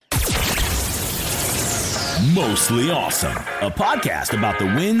Mostly Awesome, a podcast about the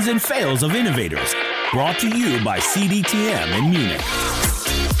wins and fails of innovators. Brought to you by CDTM in Munich.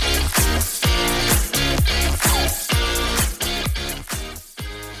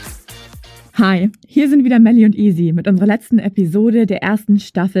 Hi, hier sind wieder Melli und Easy mit unserer letzten Episode der ersten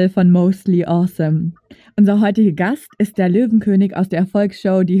Staffel von Mostly Awesome. Unser heutiger Gast ist der Löwenkönig aus der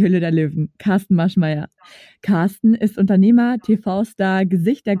Erfolgsshow Die Hülle der Löwen, Carsten Maschmeyer. Carsten ist Unternehmer, TV-Star,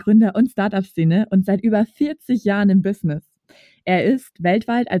 Gesicht der Gründer- und Startup-Szene und seit über 40 Jahren im Business. Er ist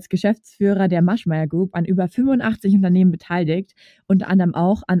weltweit als Geschäftsführer der Maschmeyer Group an über 85 Unternehmen beteiligt, unter anderem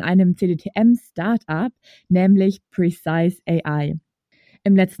auch an einem CDTM-Startup, nämlich Precise AI.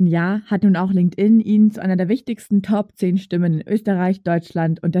 Im letzten Jahr hat nun auch LinkedIn ihn zu einer der wichtigsten Top 10 Stimmen in Österreich,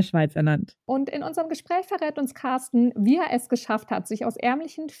 Deutschland und der Schweiz ernannt. Und in unserem Gespräch verrät uns Carsten, wie er es geschafft hat, sich aus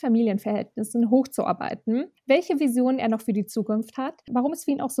ärmlichen Familienverhältnissen hochzuarbeiten, welche Visionen er noch für die Zukunft hat, warum es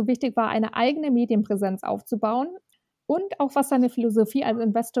für ihn auch so wichtig war, eine eigene Medienpräsenz aufzubauen und auch was seine Philosophie als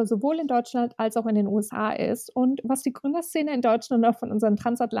Investor sowohl in Deutschland als auch in den USA ist und was die Gründerszene in Deutschland noch von unseren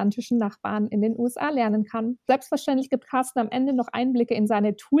transatlantischen Nachbarn in den USA lernen kann. Selbstverständlich gibt Carsten am Ende noch Einblicke in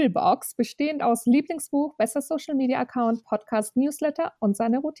seine Toolbox, bestehend aus Lieblingsbuch, bester Social Media Account, Podcast, Newsletter und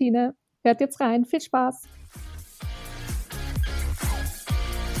seine Routine. Hört jetzt rein, viel Spaß!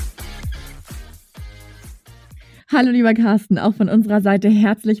 Hallo lieber Carsten, auch von unserer Seite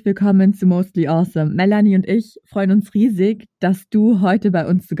herzlich willkommen zu Mostly Awesome. Melanie und ich freuen uns riesig, dass du heute bei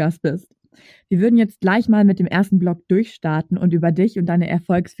uns zu Gast bist. Wir würden jetzt gleich mal mit dem ersten Block durchstarten und über dich und deine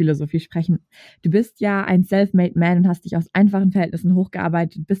Erfolgsphilosophie sprechen. Du bist ja ein Self-Made Man und hast dich aus einfachen Verhältnissen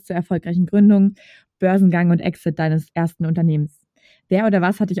hochgearbeitet bis zur erfolgreichen Gründung, Börsengang und Exit deines ersten Unternehmens. Wer oder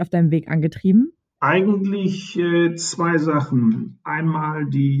was hat dich auf deinem Weg angetrieben? Eigentlich zwei Sachen. Einmal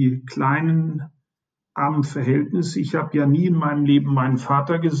die kleinen armen Verhältnisse. Ich habe ja nie in meinem Leben meinen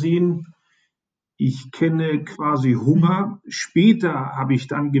Vater gesehen. Ich kenne quasi Hunger. Später habe ich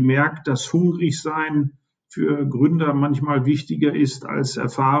dann gemerkt, dass Hungrigsein für Gründer manchmal wichtiger ist als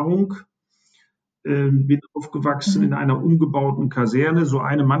Erfahrung. Bin aufgewachsen in einer umgebauten Kaserne. So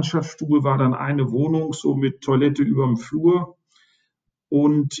eine Mannschaftsstube war dann eine Wohnung, so mit Toilette überm Flur.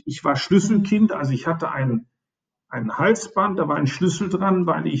 Und ich war Schlüsselkind, also ich hatte ein Halsband, da war ein Schlüssel dran,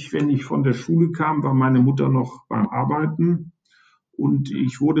 weil wenn ich von der Schule kam, war meine Mutter noch beim Arbeiten. Und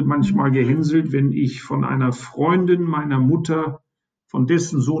ich wurde manchmal gehänselt, wenn ich von einer Freundin meiner Mutter, von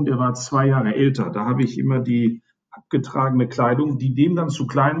dessen Sohn, der war 2 Jahre älter, da habe ich immer die abgetragene Kleidung, die dem dann zu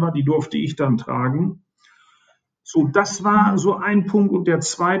klein war, die durfte ich dann tragen. So, das war so ein Punkt. Und der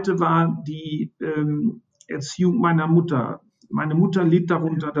zweite war die Erziehung meiner Mutter. Meine Mutter litt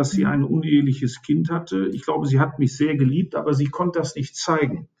darunter, dass sie ein uneheliches Kind hatte. Ich glaube, sie hat mich sehr geliebt, aber sie konnte das nicht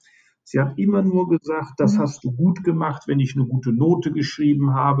zeigen. Sie hat immer nur gesagt, das hast du gut gemacht, wenn ich eine gute Note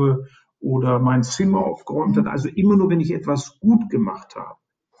geschrieben habe oder mein Zimmer aufgeräumt hat. Also immer nur, wenn ich etwas gut gemacht habe.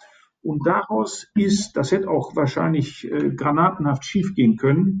 Und daraus das hätte auch wahrscheinlich granatenhaft schiefgehen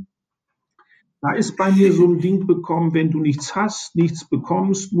können. Da ist bei mir so ein Ding bekommen, wenn du nichts hast, nichts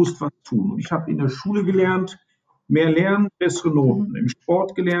bekommst, musst was tun. Und ich habe in der Schule gelernt, mehr lernen, bessere Noten. Im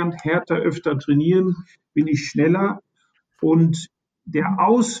Sport gelernt, härter, öfter trainieren, bin ich schneller. Und der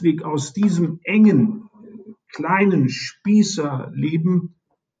Ausweg aus diesem engen, kleinen Spießerleben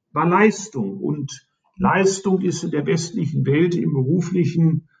war Leistung. Und Leistung ist in der westlichen Welt, im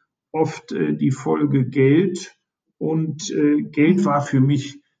Beruflichen, oft die Folge Geld. Und Geld war für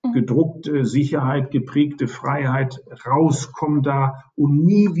mich gedruckte Sicherheit, geprägte Freiheit, rauskommen da und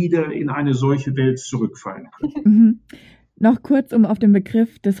nie wieder in eine solche Welt zurückfallen können. Noch kurz, um auf den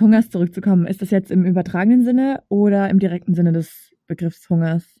Begriff des Hungers zurückzukommen. Ist das jetzt im übertragenen Sinne oder im direkten Sinne des Begriffs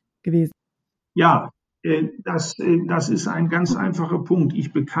Hungers gewesen? Ja, das ist ein ganz einfacher Punkt.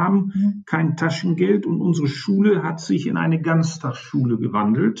 Ich bekam kein Taschengeld und unsere Schule hat sich in eine Ganztagsschule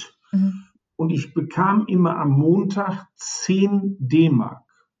gewandelt. Und ich bekam immer am Montag 10 D-Mark.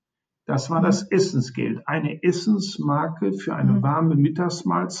 Das war das Essensgeld. Eine Essensmarke für eine warme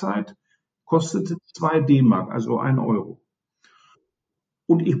Mittagsmahlzeit kostete 2 D-Mark, also 1 Euro.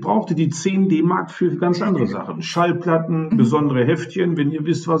 Und ich brauchte die 10 D-Mark für ganz andere Sachen. Schallplatten, besondere Heftchen, wenn ihr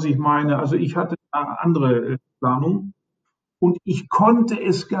wisst, was ich meine. Also ich hatte da andere Planung. Und ich konnte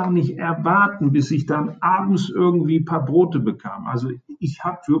es gar nicht erwarten, bis ich dann abends irgendwie ein paar Brote bekam. Also ich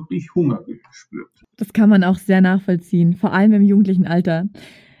habe wirklich Hunger gespürt. Das kann man auch sehr nachvollziehen, vor allem im jugendlichen Alter.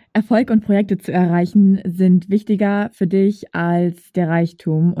 Erfolg und Projekte zu erreichen sind wichtiger für dich als der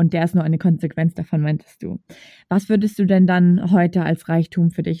Reichtum und der ist nur eine Konsequenz davon, meintest du. Was würdest du denn dann heute als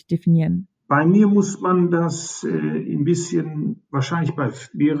Reichtum für dich definieren? Bei mir muss man das ein bisschen, wahrscheinlich bei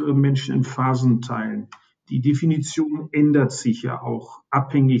mehreren Menschen in Phasen teilen. Die Definition ändert sich ja auch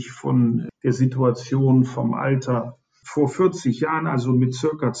abhängig von der Situation, vom Alter. Vor 40 Jahren, also mit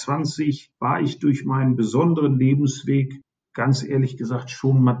circa 20, war ich durch meinen besonderen Lebensweg ganz ehrlich gesagt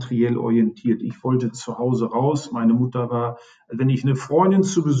schon materiell orientiert. Ich wollte zu Hause raus. Meine Mutter war, wenn ich eine Freundin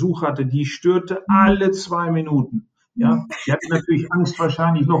zu Besuch hatte, die störte alle 2 Minuten. Ja, die hatte natürlich Angst,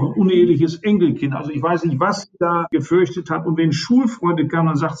 wahrscheinlich noch ein uneheliches Enkelkind. Also ich weiß nicht, was sie da gefürchtet hat. Und wenn Schulfreunde kamen,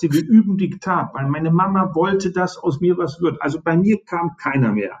 dann sagt sie, wir üben Diktat, weil meine Mama wollte, dass aus mir was wird. Also bei mir kam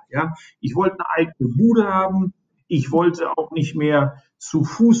keiner mehr. Ja, ich wollte eine eigene Bude haben. Ich wollte auch nicht mehr zu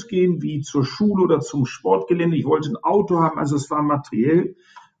Fuß gehen, wie zur Schule oder zum Sportgelände. Ich wollte ein Auto haben, also es war materiell.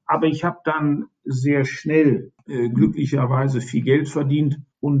 Aber ich habe dann sehr schnell glücklicherweise viel Geld verdient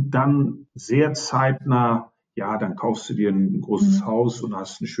und dann sehr zeitnah, ja, dann kaufst du dir ein großes Haus und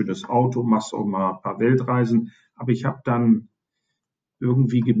hast ein schönes Auto, machst auch mal ein paar Weltreisen. Aber ich habe dann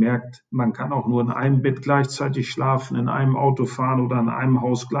irgendwie gemerkt, man kann auch nur in einem Bett gleichzeitig schlafen, in einem Auto fahren oder in einem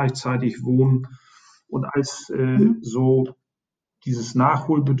Haus gleichzeitig wohnen. Und als so dieses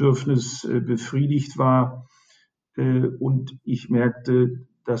Nachholbedürfnis befriedigt war und ich merkte,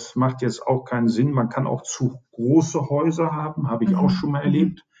 das macht jetzt auch keinen Sinn. Man kann auch zu große Häuser haben, habe ich auch schon mal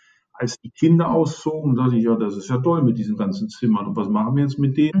erlebt. Als die Kinder auszogen, dachte ich, ja, das ist ja toll mit diesen ganzen Zimmern. Und was machen wir jetzt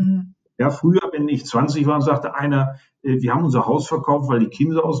mit denen? Ja, früher, wenn ich 20 war, sagte einer, wir haben unser Haus verkauft, weil die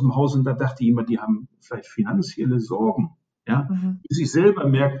Kinder aus dem Haus sind. Da dachte ich immer, die haben vielleicht finanzielle Sorgen. Ja, bis ich selber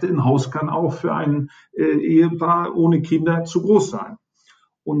merkte, ein Haus kann auch für ein Ehepaar ohne Kinder zu groß sein.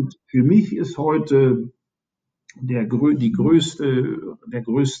 Und für mich ist heute der größte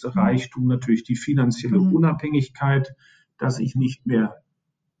Reichtum natürlich die finanzielle Unabhängigkeit, dass ich nicht mehr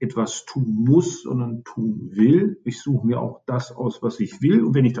etwas tun muss, sondern tun will. Ich suche mir auch das aus, was ich will.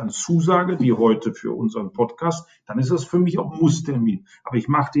 Und wenn ich dann zusage, wie heute für unseren Podcast, dann ist das für mich auch ein Musstermin. Aber ich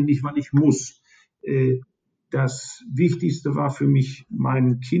mache den nicht, weil ich muss. Das Wichtigste war für mich,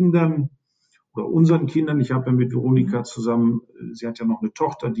 meinen Kindern oder unseren Kindern, ich habe ja mit Veronika zusammen, sie hat ja noch eine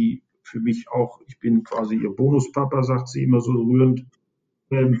Tochter, die für mich auch, ich bin quasi ihr Bonuspapa, sagt sie immer so rührend,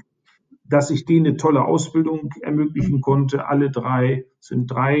 dass ich denen eine tolle Ausbildung ermöglichen konnte. Alle drei sind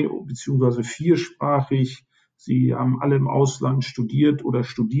 3- bzw. 4-sprachig. Sie haben alle im Ausland studiert oder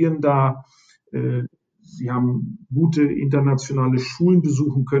studieren da. Sie haben gute internationale Schulen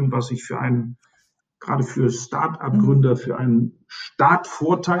besuchen können, was ich gerade für Start-up-Gründer für einen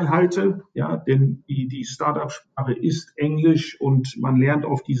Startvorteil halte, ja, denn die Start-up-Sprache ist Englisch und man lernt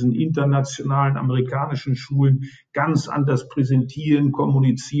auf diesen internationalen amerikanischen Schulen ganz anders präsentieren,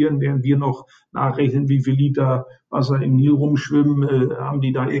 kommunizieren, während wir noch nachrechnen, wie viel Liter Wasser im Nil rumschwimmen, haben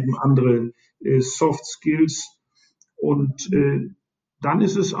die da eben andere Soft Skills. Und dann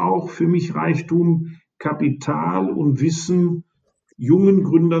ist es auch für mich Reichtum, Kapital und Wissen jungen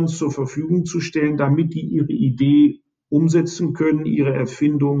Gründern zur Verfügung zu stellen, damit die ihre Idee umsetzen können, ihre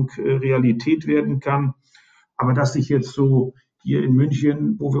Erfindung Realität werden kann. Aber dass ich jetzt so hier in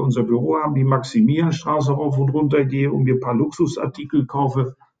München, wo wir unser Büro haben, die Maximilianstraße rauf und runter gehe und mir ein paar Luxusartikel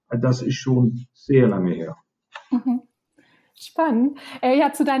kaufe, das ist schon sehr lange her. Spannend.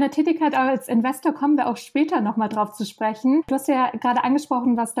 Ja, zu deiner Tätigkeit als Investor kommen wir auch später nochmal drauf zu sprechen. Du hast ja gerade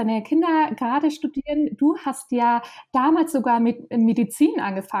angesprochen, was deine Kinder gerade studieren. Du hast ja damals sogar mit Medizin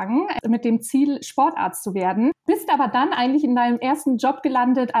angefangen, mit dem Ziel, Sportarzt zu werden. Bist aber dann eigentlich in deinem ersten Job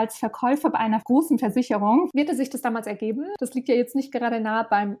gelandet als Verkäufer bei einer großen Versicherung. Wie hätte sich das damals ergeben? Das liegt ja jetzt nicht gerade nahe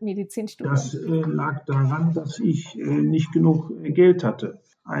beim Medizinstudium. Das lag daran, dass ich nicht genug Geld hatte.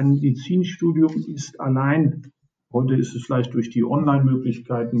 Ein Medizinstudium ist allein, heute ist es vielleicht durch die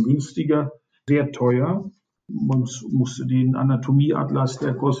Online-Möglichkeiten günstiger, sehr teuer. Man musste den Anatomieatlas,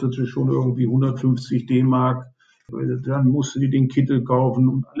 der kostete schon irgendwie 150 D-Mark. Dann musste die den Kittel kaufen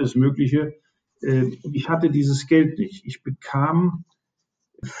und alles Mögliche. Ich hatte dieses Geld nicht. Ich bekam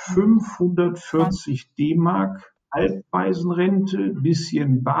 540 D-Mark Altwaisenrente,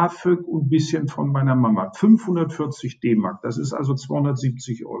 bisschen BAföG und bisschen von meiner Mama. 540 D-Mark, das ist also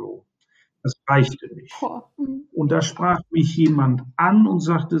 270 €. Das reichte nicht. Und da sprach mich jemand an und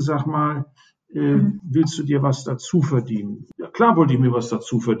sagte, sag mal, willst du dir was dazu verdienen? Ja, klar wollte ich mir was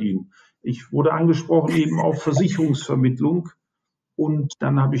dazu verdienen. Ich wurde angesprochen eben auf Versicherungsvermittlung und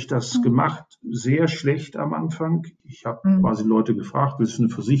dann habe ich das gemacht, sehr schlecht am Anfang. Ich habe quasi Leute gefragt, willst du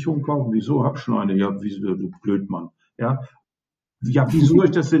eine Versicherung kaufen? Wieso? Hab schon eine. Ja, wieso, du Blödmann. Ja, wieso soll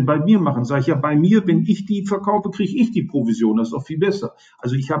ich das denn bei mir machen? Sag ich, ja, bei mir, wenn ich die verkaufe, kriege ich die Provision. Das ist doch viel besser.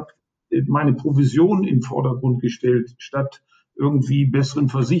 Also ich habe meine Provision in den Vordergrund gestellt, statt irgendwie besseren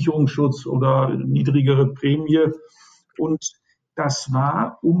Versicherungsschutz oder niedrigere Prämie. Und das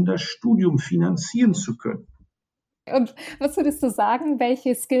war, um das Studium finanzieren zu können. Und was würdest du sagen,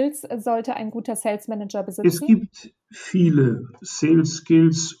 welche Skills sollte ein guter Sales Manager besitzen? Es gibt viele Sales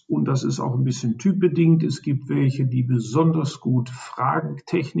Skills und das ist auch ein bisschen typbedingt. Es gibt welche, die besonders gut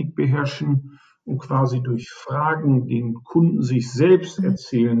Fragentechnik beherrschen und quasi durch Fragen den Kunden sich selbst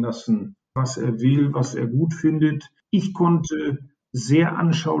erzählen lassen, was er will, was er gut findet. Ich konnte sehr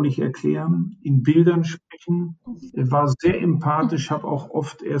anschaulich erklären, in Bildern sprechen, war sehr empathisch, habe auch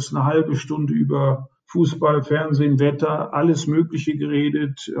oft erst eine halbe Stunde über Fußball, Fernsehen, Wetter, alles Mögliche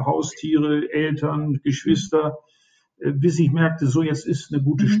geredet, Haustiere, Eltern, Geschwister, bis ich merkte, so jetzt ist eine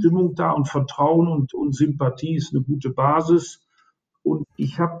gute Stimmung da und Vertrauen und Sympathie ist eine gute Basis. Und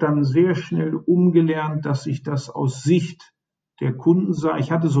ich habe dann sehr schnell umgelernt, dass ich das aus Sicht der Kunden sah.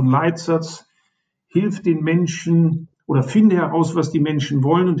 Ich hatte so einen Leitsatz, hilf den Menschen oder finde heraus, was die Menschen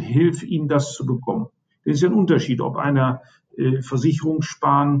wollen und hilf ihnen, das zu bekommen. Das ist ja ein Unterschied, ob einer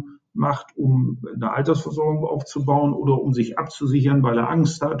Versicherungssparen macht, um eine Altersversorgung aufzubauen oder um sich abzusichern, weil er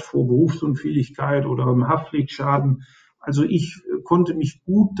Angst hat vor Berufsunfähigkeit oder einem Haftpflichtschaden. Also ich konnte mich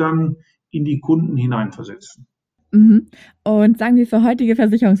gut dann in die Kunden hineinversetzen. Und sagen wir, für heutige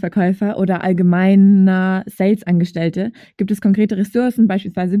Versicherungsverkäufer oder allgemeiner Sales-Angestellte, gibt es konkrete Ressourcen,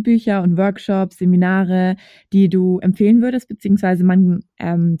 beispielsweise Bücher und Workshops, Seminare, die du empfehlen würdest, beziehungsweise man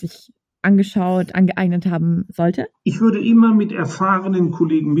sich angeschaut, angeeignet haben sollte? Ich würde immer mit erfahrenen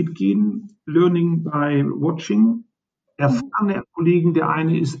Kollegen mitgehen, Learning by Watching. Erfahrene Kollegen, der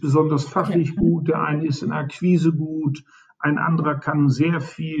eine ist besonders fachlich gut, der eine ist in Akquise gut, ein anderer kann sehr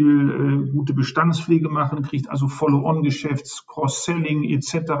viel gute Bestandspflege machen, kriegt also Follow-on-Geschäfts, Cross-Selling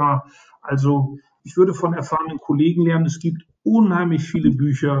etc. Also ich würde von erfahrenen Kollegen lernen. Es gibt unheimlich viele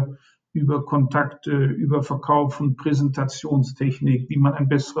Bücher über Kontakte, über Verkaufen, Präsentationstechnik, wie man ein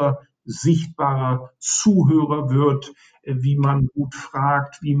besserer, sichtbarer Zuhörer wird, wie man gut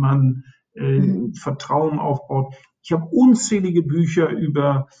fragt, wie man Vertrauen aufbaut. Ich habe unzählige Bücher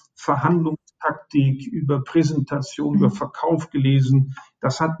über Verhandlungstaktik, über Präsentation, über Verkauf gelesen.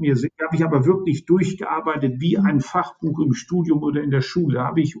 Das habe ich aber wirklich durchgearbeitet wie ein Fachbuch im Studium oder in der Schule.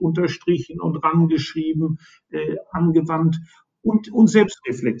 Habe ich unterstrichen und rangeschrieben, angewandt und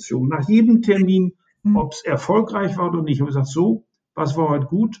Selbstreflexion. Nach jedem Termin, ob es erfolgreich war oder nicht, habe ich gesagt, so, was war heute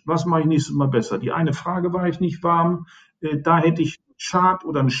gut, was mache ich nächstes Mal besser? Die eine Frage war ich nicht warm, da hätte ich einen Chart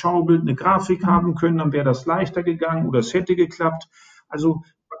oder ein Schaubild, eine Grafik haben können, dann wäre das leichter gegangen oder es hätte geklappt. Also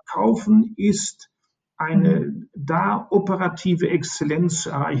Verkaufen ist da operative Exzellenz zu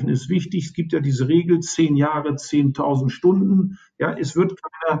erreichen, ist wichtig. Es gibt ja diese Regel, 10 Jahre, 10.000 Stunden. Ja, es wird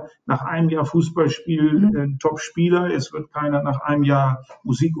keiner nach einem Jahr Fußballspiel Top-Spieler, es wird keiner nach einem Jahr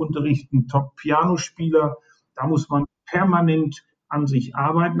Musikunterricht ein Top-Pianospieler. Da muss man permanent an sich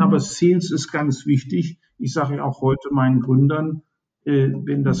arbeiten, aber Sales ist ganz wichtig. Ich sage ja auch heute meinen Gründern,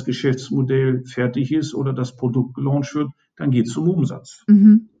 wenn das Geschäftsmodell fertig ist oder das Produkt gelauncht wird, dann geht es zum Umsatz.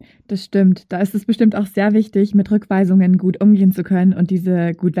 Das stimmt. Da ist es bestimmt auch sehr wichtig, mit Rückweisungen gut umgehen zu können und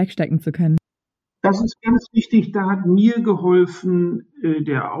diese gut wegstecken zu können. Das ist ganz wichtig. Da hat mir geholfen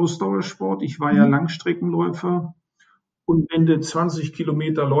der Ausdauersport. Ich war ja Langstreckenläufer. Und wenn du 20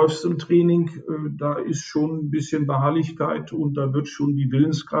 Kilometer läufst im Training, da ist schon ein bisschen Beharrlichkeit und da wird schon die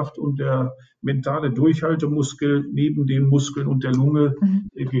Willenskraft und der mentale Durchhaltemuskel neben den Muskeln und der Lunge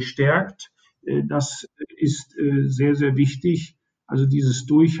gestärkt. Das ist sehr, sehr wichtig. Also dieses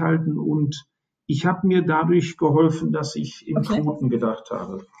Durchhalten. Und ich habe mir dadurch geholfen, dass ich in Quoten gedacht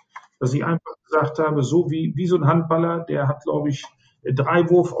habe. Dass ich einfach gesagt habe, so wie so ein Handballer, der hat, glaube ich, 3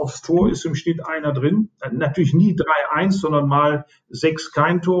 Wurf aufs Tor, ist im Schnitt einer drin. Natürlich nie 3-1, sondern mal 6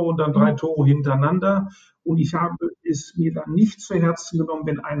 kein Tor und dann 3 Tore hintereinander. Und ich habe es mir dann nicht zu Herzen genommen,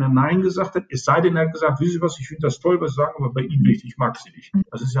 wenn einer Nein gesagt hat. Es sei denn, er hat gesagt, wissen Sie was, ich finde das toll, was Sie sagen, aber bei Ihnen nicht, ich mag Sie nicht.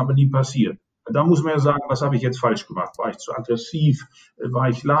 Das ist aber nie passiert. Da muss man ja sagen, was habe ich jetzt falsch gemacht? War ich zu aggressiv? War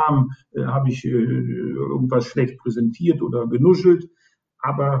ich lahm? Habe ich irgendwas schlecht präsentiert oder genuschelt?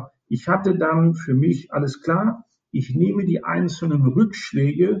 Aber ich hatte dann für mich alles klar, ich nehme die einzelnen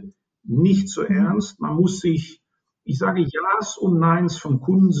Rückschläge nicht so ernst. Man muss sich, ich sage, Ja's und Neins von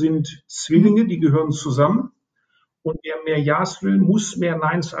Kunden sind Zwillinge, die gehören zusammen. Und wer mehr Ja's will, muss mehr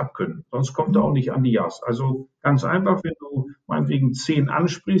Neins abkönnen. Sonst kommt er auch nicht an die Ja's. Also ganz einfach, wenn du meinetwegen 10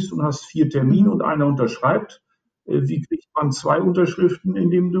 ansprichst und hast 4 Termine und einer unterschreibt, wie kriegt man 2 Unterschriften,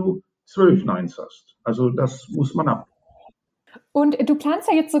 indem du 12 Neins hast? Also das muss man ab. Und du planst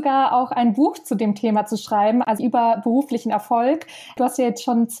ja jetzt sogar auch ein Buch zu dem Thema zu schreiben, also über beruflichen Erfolg. Du hast ja jetzt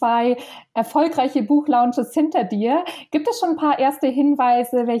schon 2 erfolgreiche Buchlaunches hinter dir. Gibt es schon ein paar erste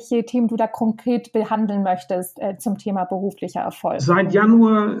Hinweise, welche Themen du da konkret behandeln möchtest zum Thema beruflicher Erfolg? Seit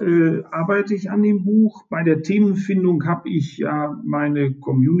Januar arbeite ich an dem Buch. Bei der Themenfindung habe ich ja meine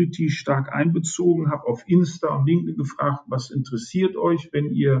Community stark einbezogen, habe auf Insta und LinkedIn gefragt, was interessiert euch,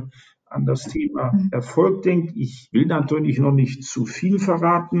 wenn ihr an das Thema Erfolg denkt. Ich will natürlich noch nicht zu viel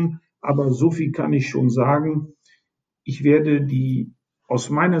verraten, aber so viel kann ich schon sagen. Ich werde die aus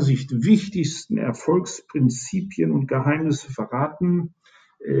meiner Sicht wichtigsten Erfolgsprinzipien und Geheimnisse verraten.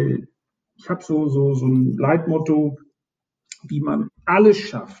 Ich habe so ein Leitmotto, wie man alles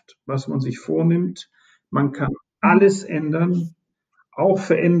schafft, was man sich vornimmt. Man kann alles ändern. Auch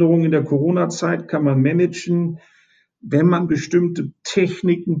Veränderungen in der Corona-Zeit kann man managen, wenn man bestimmte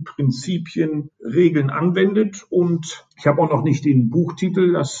Techniken, Prinzipien, Regeln anwendet. Und ich habe auch noch nicht den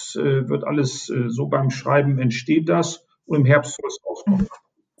Buchtitel, das wird alles so beim Schreiben entsteht das. Und im Herbst soll es rauskommen.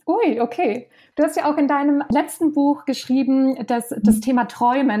 Ui, okay. Du hast ja auch in deinem letzten Buch geschrieben, dass das Thema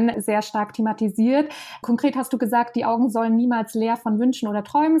Träumen sehr stark thematisiert. Konkret hast du gesagt, die Augen sollen niemals leer von Wünschen oder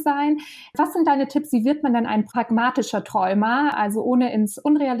Träumen sein. Was sind deine Tipps? Wie wird man denn ein pragmatischer Träumer, also ohne ins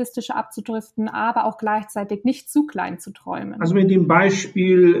Unrealistische abzudriften, aber auch gleichzeitig nicht zu klein zu träumen? Also mit dem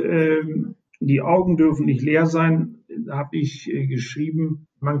Beispiel, die Augen dürfen nicht leer sein, habe ich geschrieben,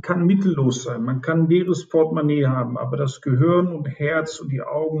 man kann mittellos sein, man kann ein leeres Portemonnaie haben, aber das Gehirn und Herz und die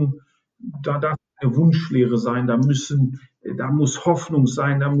Augen, da darf eine Wunschlehre sein, da muss Hoffnung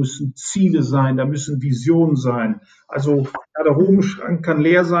sein, da müssen Ziele sein, da müssen Visionen sein. Also der Hosenschrank kann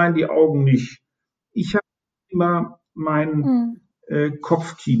leer sein, die Augen nicht. Ich habe immer mein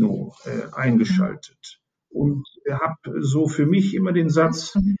Kopfkino eingeschaltet und habe so für mich immer den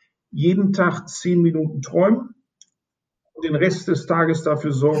Satz, jeden Tag 10 Minuten träumen und den Rest des Tages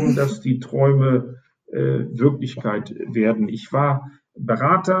dafür sorgen, dass die Träume Wirklichkeit werden. Ich war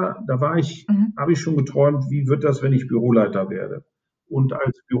Berater, habe ich schon geträumt, wie wird das, wenn ich Büroleiter werde? Und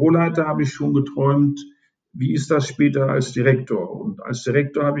als Büroleiter habe ich schon geträumt, wie ist das später als Direktor? Und als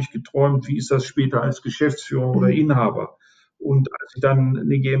Direktor habe ich geträumt, wie ist das später als Geschäftsführer oder Inhaber? Und als ich dann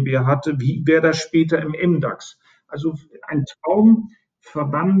eine GmbH hatte, wie wäre das später im MDAX? Also ein Traum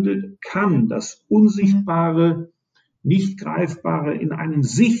kann das Unsichtbare, nicht Greifbare in einen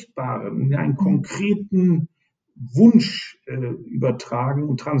sichtbaren, in einen konkreten Wunsch übertragen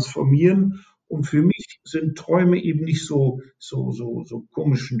und transformieren. Und für mich sind Träume eben nicht so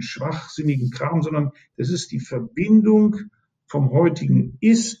komischen, schwachsinnigen Kram, sondern das ist die Verbindung vom heutigen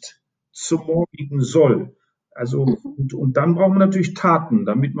Ist zum morgigen Soll. Also, und dann braucht man natürlich Taten,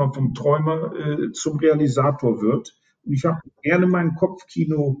 damit man vom Träumer zum Realisator wird. Und ich habe gerne mein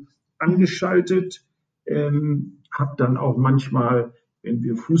Kopfkino angeschaltet, habe dann auch manchmal, wenn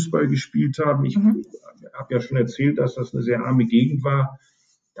wir Fußball gespielt haben, ich habe ja schon erzählt, dass das eine sehr arme Gegend war,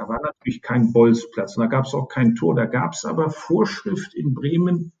 da war natürlich kein Bolzplatz, da gab es auch kein Tor, da gab es aber Vorschrift in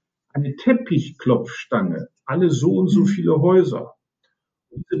Bremen, eine Teppichklopfstange, alle so und so viele Häuser.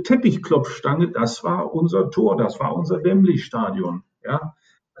 Und diese Teppichklopfstange, das war unser Tor, das war unser Wembley-Stadion. Ja?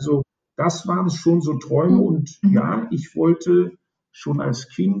 Also das waren schon so Träume und ja, ich wollte schon als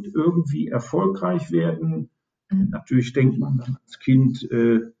Kind irgendwie erfolgreich werden. Natürlich denkt man dann als Kind,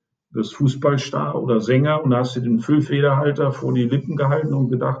 wirst Fußballstar oder Sänger und da hast du den Füllfederhalter vor die Lippen gehalten und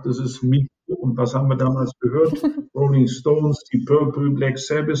gedacht, das ist Mick. Und was haben wir damals gehört? Rolling Stones, die Purple, Black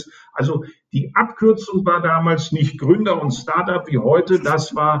Sabbath. Also die Abkürzung war damals nicht Gründer und Startup wie heute,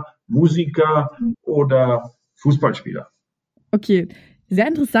 das war Musiker oder Fußballspieler. Okay. Sehr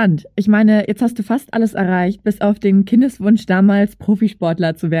interessant. Ich meine, jetzt hast du fast alles erreicht, bis auf den Kindeswunsch damals,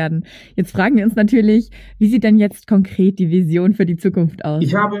 Profisportler zu werden. Jetzt fragen wir uns natürlich, wie sieht denn jetzt konkret die Vision für die Zukunft aus?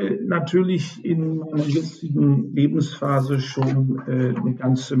 Ich habe natürlich in meiner jetzigen Lebensphase schon eine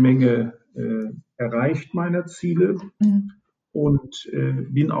ganze Menge erreicht meiner Ziele und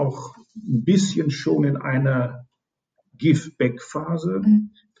bin auch ein bisschen schon in einer Give-Back-Phase.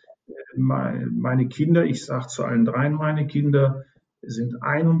 Meine Kinder, ich sage zu allen dreien meine Kinder, sind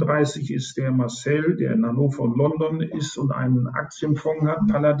 31, ist der Marcel, der in Hannover und London ist und einen Aktienfonds hat,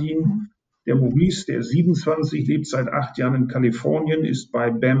 Paladin. Der Maurice, der 27, lebt seit 8 Jahren in Kalifornien, ist bei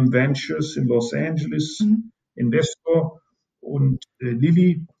BAM Ventures in Los Angeles Investor. Und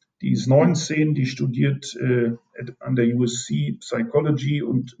Lilly, die ist 19, die studiert an der USC Psychology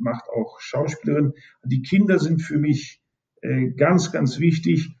und macht auch Schauspielerin. Die Kinder sind für mich ganz, ganz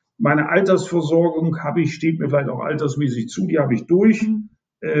wichtig. Meine Altersversorgung steht mir vielleicht auch altersmäßig zu, die habe ich durch.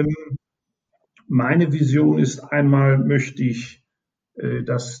 Meine Vision ist einmal, möchte ich,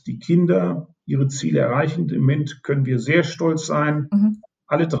 dass die Kinder ihre Ziele erreichen. Im Moment können wir sehr stolz sein.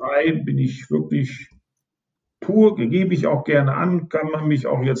 Alle 3 bin ich wirklich pur, gebe ich auch gerne an, kann man mich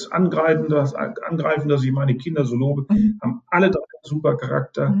auch jetzt angreifen, dass ich meine Kinder so lobe, haben alle 3 super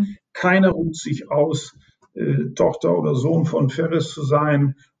Charakter. Keiner ruht sich aus, Tochter oder Sohn von Ferris zu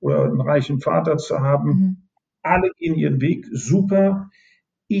sein oder einen reichen Vater zu haben. Alle gehen ihren Weg, super.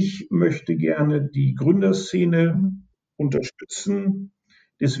 Ich möchte gerne die Gründerszene unterstützen.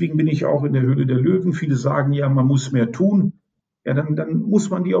 Deswegen bin ich auch in der Höhle der Löwen. Viele sagen ja, man muss mehr tun. Ja, dann muss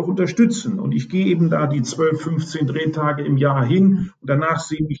man die auch unterstützen. Und ich gehe eben da die 12, 15 Drehtage im Jahr hin. Und danach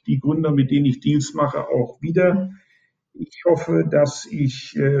sehen mich die Gründer, mit denen ich Deals mache, auch wieder. Ich hoffe, dass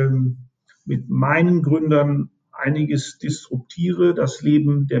ich mit meinen Gründern einiges disruptiere, das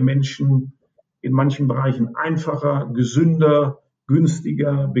Leben der Menschen in manchen Bereichen einfacher, gesünder,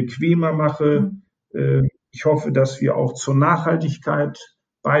 günstiger, bequemer mache. Ich hoffe, dass wir auch zur Nachhaltigkeit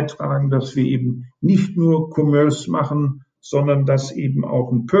beitragen, dass wir eben nicht nur Commerce machen, sondern dass eben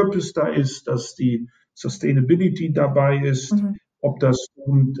auch ein Purpose da ist, dass die Sustainability dabei ist, ob das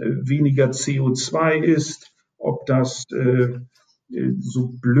weniger CO2 ist, ob das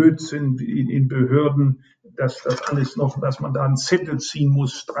so Blödsinn in Behörden, dass das alles noch, dass man da einen Zettel ziehen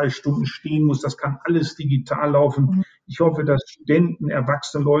muss, 3 Stunden stehen muss, das kann alles digital laufen. Ich hoffe, dass Studenten,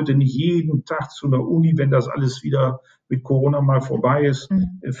 erwachsene Leute nicht jeden Tag zu einer Uni, wenn das alles wieder mit Corona mal vorbei ist,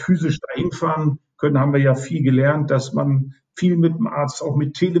 physisch dahin fahren können, haben wir ja viel gelernt, dass man viel mit dem Arzt, auch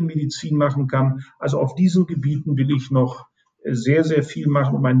mit Telemedizin machen kann. Also auf diesen Gebieten will ich noch sehr, sehr viel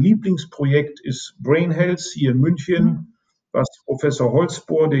machen. Und mein Lieblingsprojekt ist Brain Health hier in München, was Professor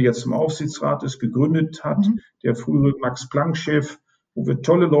Holzbohr, der jetzt im Aufsichtsrat ist, gegründet hat, der frühere Max-Planck-Chef, wo wir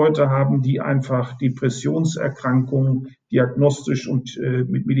tolle Leute haben, die einfach Depressionserkrankungen diagnostisch und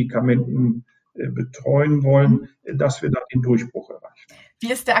mit Medikamenten betreuen wollen, dass wir da den Durchbruch erreichen.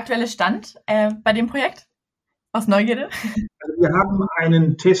 Wie ist der aktuelle Stand bei dem Projekt? Aus Neugierde? Also wir haben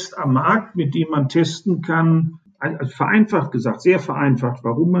einen Test am Markt, mit dem man testen kann, also vereinfacht gesagt, sehr vereinfacht,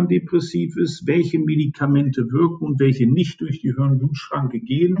 warum man depressiv ist, welche Medikamente wirken und welche nicht durch die Hirn-Blut-Schranke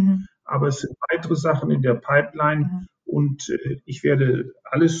gehen. Aber es sind weitere Sachen in der Pipeline und ich werde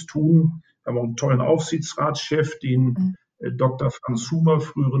alles tun. Wir haben auch einen tollen Aufsichtsratschef, den Dr. Franz Humer,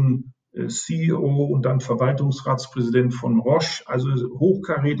 früheren CEO und dann Verwaltungsratspräsident von Roche, also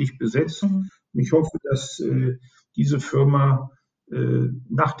hochkarätig besetzt. Und ich hoffe, dass diese Firma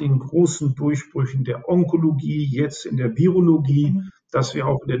nach den großen Durchbrüchen der Onkologie, jetzt in der Virologie, dass wir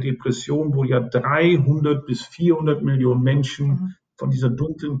auch in der Depression, wo ja 300 bis 400 Millionen Menschen von dieser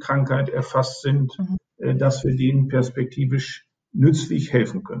dunklen Krankheit erfasst sind, dass wir denen perspektivisch nützlich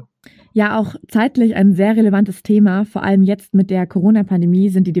helfen können. Ja, auch zeitlich ein sehr relevantes Thema. Vor allem jetzt mit der Corona-Pandemie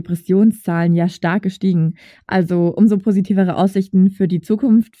sind die Depressionszahlen ja stark gestiegen. Also umso positivere Aussichten für die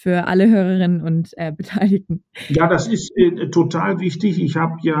Zukunft, für alle Hörerinnen und Beteiligten. Ja, das ist total wichtig. Ich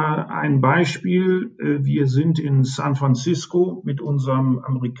habe ja ein Beispiel. Wir sind in San Francisco mit unserem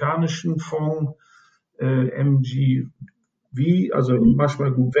amerikanischen Fonds MGV, also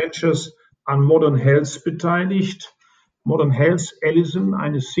Marshall Group Ventures, an Modern Health beteiligt. Modern Health, Allison,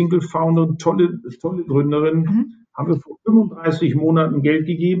 eine Single-Founder, tolle Gründerin, haben wir vor 35 Monaten Geld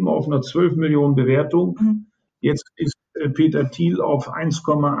gegeben auf einer 12 Millionen Bewertung. Jetzt ist Peter Thiel auf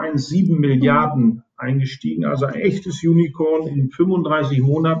 1,17 Milliarden eingestiegen, also ein echtes Unicorn in 35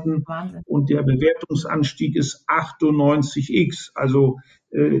 Monaten. Wahnsinn. Und der Bewertungsanstieg ist 98x. Also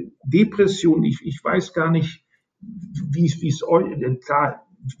Depression, ich weiß gar nicht, wie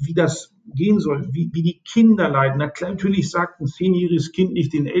das gehen soll, wie die Kinder leiden. Na klar, natürlich sagt ein 10-jähriges Kind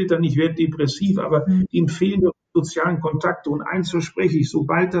nicht den Eltern, ich werde depressiv, aber ihm fehlen die sozialen Kontakte. Und eins verspreche ich,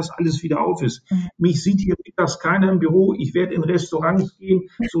 sobald das alles wieder auf ist, mich sieht hier mittags keiner im Büro, ich werde in Restaurants gehen,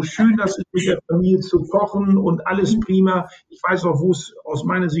 so schön das ist, mit der Familie zu kochen und alles prima. Ich weiß auch, wo es aus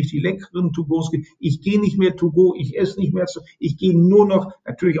meiner Sicht die leckeren To-Gos gibt. Ich gehe nicht mehr To-Go, ich esse nicht mehr ich gehe nur noch,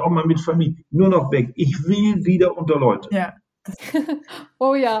 natürlich auch mal mit Familie, nur noch weg. Ich will wieder unter Leute. Ja.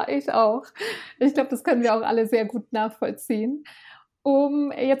 Oh ja, ich auch. Ich glaube, das können wir auch alle sehr gut nachvollziehen.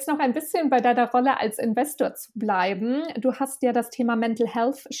 Um jetzt noch ein bisschen bei deiner Rolle als Investor zu bleiben. Du hast ja das Thema Mental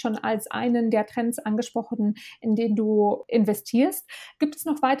Health schon als einen der Trends angesprochen, in denen du investierst. Gibt es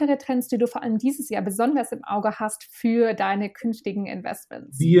noch weitere Trends, die du vor allem dieses Jahr besonders im Auge hast für deine künftigen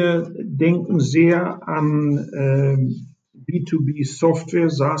Investments? Wir denken sehr an B2B-Software,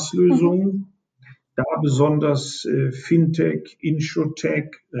 SaaS-Lösungen. Da besonders Fintech,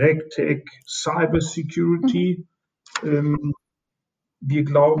 Insurtech, RegTech, Cybersecurity. Wir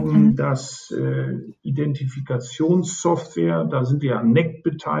glauben, dass Identifikationssoftware, da sind wir an NEC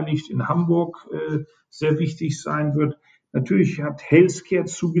beteiligt in Hamburg, sehr wichtig sein wird. Natürlich hat Healthcare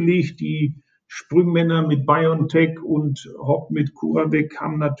zugelegt, die Sprüngmänner mit BioNTech und Hopp mit CuraVac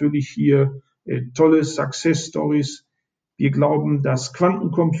haben natürlich hier tolle Success Stories. Wir glauben, dass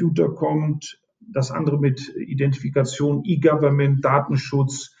Quantencomputer kommt, das andere mit Identifikation, E-Government,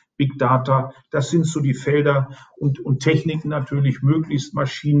 Datenschutz, Big Data, das sind so die Felder und Techniken natürlich, möglichst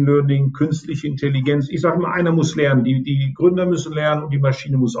Machine Learning, künstliche Intelligenz. Ich sage mal, einer muss lernen, die Gründer müssen lernen und die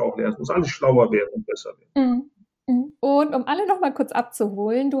Maschine muss auch lernen. Es muss alles schlauer werden und besser werden. Und um alle noch mal kurz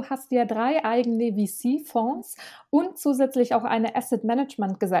abzuholen, du hast ja 3 eigene VC-Fonds und zusätzlich auch eine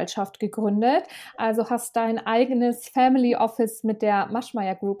Asset-Management-Gesellschaft gegründet. Also hast dein eigenes Family Office mit der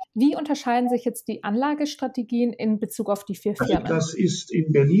Maschmeyer Group. Wie unterscheiden sich jetzt die Anlagestrategien in Bezug auf die 4 Firmen? Das ist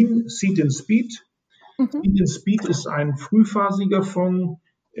in Berlin Seed & Speed. Seed & Speed ist ein frühphasiger Fonds.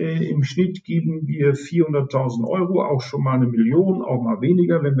 Im Schnitt geben wir 400.000 €, auch schon mal 1 Million, auch mal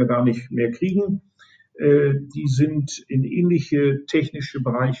weniger, wenn wir gar nicht mehr kriegen. Die sind in ähnliche technische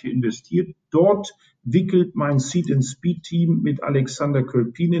Bereiche investiert. Dort wickelt mein Seed & Speed Team mit Alexander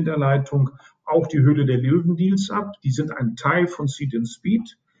Kölpin in der Leitung auch die Höhle der Löwen Deals ab. Die sind ein Teil von Seed &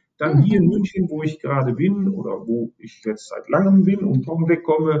 Speed. Dann hier in München, wo ich gerade bin oder wo ich jetzt seit langem bin und kaum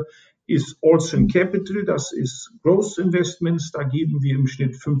wegkomme, ist Olsen Capital. Das ist Growth Investments. Da geben wir im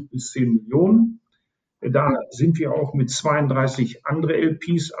Schnitt 5 bis 10 Millionen. Da sind wir auch mit 32 andere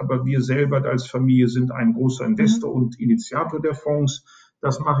LPs, aber wir selber als Familie sind ein großer Investor und Initiator der Fonds.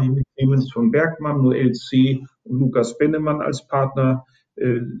 Das mache ich mit Clemens von Bergmann, Noel C. und Lukas Bennemann als Partner.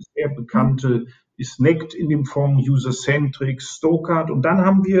 Sehr bekannte ist NECT in dem Fonds, User-Centric, Stokart. Und dann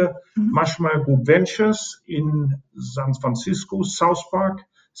haben wir Maschmeyer Group Ventures in San Francisco, South Park.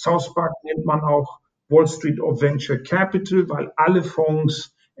 South Park nennt man auch Wall Street of Venture Capital, weil alle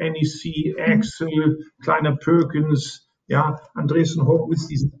Fonds NEC, Axel, Kleiner Perkins, ja, Andreessen Horowitz,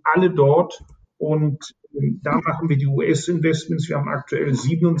 die sind alle dort und da machen wir die US-Investments. Wir haben aktuell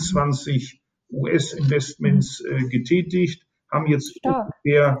 27 US-Investments getätigt, haben jetzt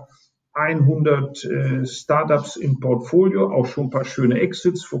ungefähr 100 Startups im Portfolio, auch schon ein paar schöne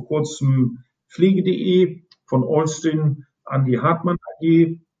Exits, vor kurzem Pflege.de von Alstin an die Hartmann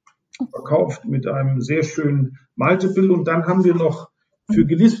AG verkauft mit einem sehr schönen Multiple und dann haben wir noch für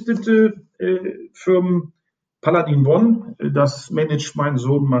gelistete Firmen Paladin One, das managt mein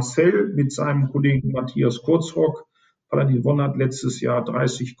Sohn Marcel mit seinem Kollegen Matthias Kurzrock. Paladin One hat letztes Jahr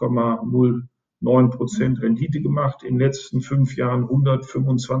 30,09% Rendite gemacht, in den letzten 5 Jahren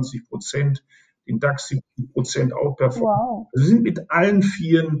 125%, den DAX 70% outperformt. Wow. Wir sind mit allen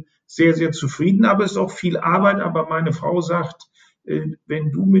 4 sehr, sehr zufrieden, aber es ist auch viel Arbeit. Aber meine Frau sagt,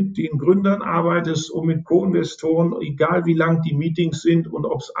 wenn du mit den Gründern arbeitest und mit Co-Investoren, egal wie lang die Meetings sind und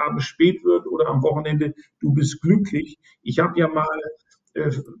ob es abends spät wird oder am Wochenende, du bist glücklich. Ich habe ja mal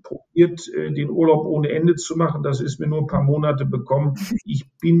probiert, den Urlaub ohne Ende zu machen. Das ist mir nur ein paar Monate bekommen. Ich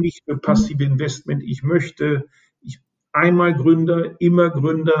bin nicht für passive Investment. Ich einmal Gründer, immer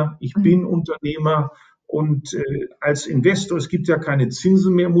Gründer. Ich bin Unternehmer. Und als Investor, es gibt ja keine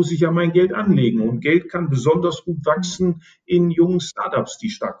Zinsen mehr, muss ich ja mein Geld anlegen. Und Geld kann besonders gut wachsen in jungen Startups, die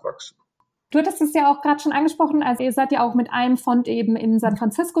stark wachsen. Du hattest es ja auch gerade schon angesprochen, also ihr seid ja auch mit einem Fonds eben in San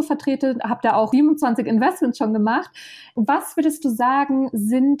Francisco vertreten, habt ja auch 27 Investments schon gemacht. Was würdest du sagen,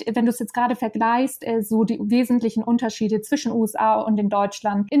 sind, wenn du es jetzt gerade vergleichst, so die wesentlichen Unterschiede zwischen USA und in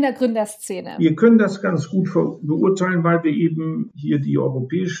Deutschland in der Gründerszene? Wir können das ganz gut beurteilen, weil wir eben hier die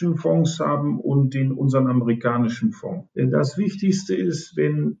europäischen Fonds haben und unseren amerikanischen Fonds. Denn das Wichtigste ist,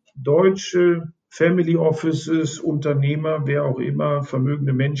 wenn deutsche Family Offices, Unternehmer, wer auch immer,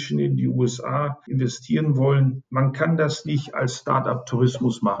 vermögende Menschen in die USA investieren wollen. Man kann das nicht als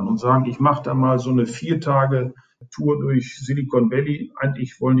Start-up-Tourismus machen und sagen, ich mache da mal so eine 4-Tage-Tour durch Silicon Valley.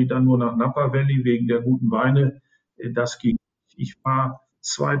 Eigentlich wollen die dann nur nach Napa Valley wegen der guten Weine. Das geht nicht. Ich war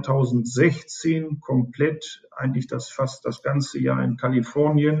 2016 komplett, eigentlich fast das ganze Jahr in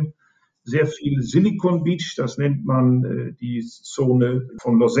Kalifornien. Sehr viel Silicon Beach, das nennt man die Zone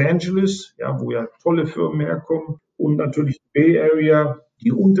von Los Angeles, ja, wo ja tolle Firmen herkommen. Und natürlich die Bay Area.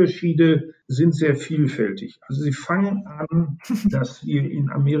 Die Unterschiede sind sehr vielfältig. Also sie fangen an, dass wir in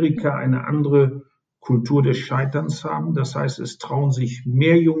Amerika eine andere Kultur des Scheiterns haben. Das heißt, es trauen sich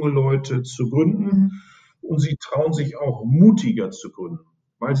mehr junge Leute zu gründen und sie trauen sich auch mutiger zu gründen.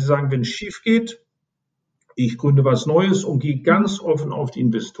 Weil sie sagen, wenn es schief geht, ich gründe was Neues und gehe ganz offen auf die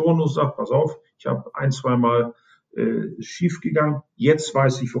Investoren und sage, pass auf, ich habe 1-2 Mal schief gegangen, jetzt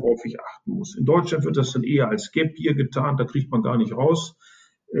weiß ich, worauf ich achten muss. In Deutschland wird das dann eher als Gap Year getan, da kriegt man gar nicht raus.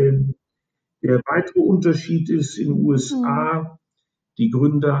 Der weitere Unterschied ist, in den USA, die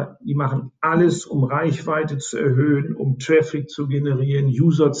Gründer, die machen alles, um Reichweite zu erhöhen, um Traffic zu generieren,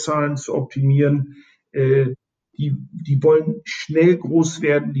 Userzahlen zu optimieren. Die die wollen schnell groß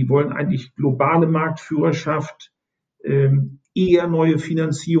werden, die wollen eigentlich globale Marktführerschaft, eher neue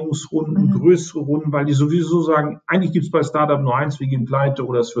Finanzierungsrunden, größere Runden, weil die sowieso sagen, eigentlich gibt es bei Startup nur eins, wir gehen pleite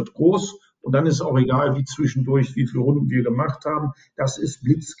oder es wird groß. Und dann ist auch egal, wie zwischendurch, wie viele Runden wir gemacht haben. Das ist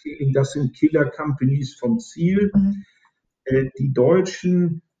Blitzscaling, das sind Killer-Companies vom Ziel. Die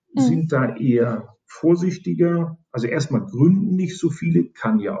Deutschen sind da eher vorsichtiger. Also erstmal gründen nicht so viele,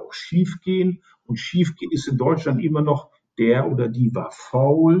 kann ja auch schiefgehen. Und schiefgehen ist in Deutschland immer noch, der oder die war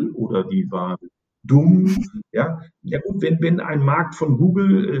faul oder die war dumm. Ja gut, wenn ein Markt von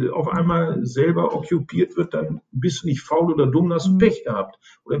Google auf einmal selber okkupiert wird, dann bist du nicht faul oder dumm, hast du Pech gehabt.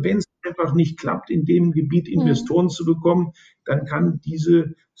 Oder wenn es einfach nicht klappt, in dem Gebiet Investoren zu bekommen, dann kann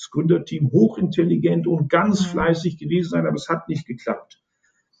dieses Gründerteam hochintelligent und ganz fleißig gewesen sein, aber es hat nicht geklappt.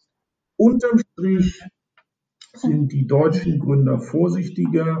 Unterm Strich sind die deutschen Gründer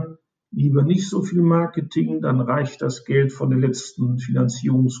vorsichtiger, lieber nicht so viel Marketing, dann reicht das Geld von der letzten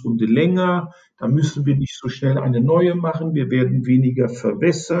Finanzierungsrunde länger, da müssen wir nicht so schnell eine neue machen, wir werden weniger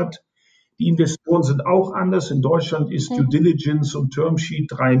verwässert. Die Investoren sind auch anders. In Deutschland ist Due Diligence und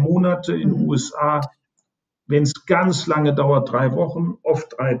Termsheet 3 Monate, in den USA, wenn es ganz lange dauert, 3 Wochen,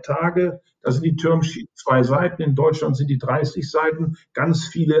 oft 3 Tage. Da sind die Termsheets 2 Seiten, in Deutschland sind die 30 Seiten. Ganz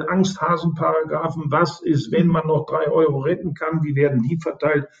viele Angsthasenparagraphen. Was ist, wenn man noch 3 Euro retten kann? Wie werden die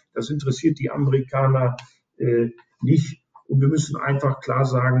verteilt? Das interessiert die Amerikaner nicht. Und wir müssen einfach klar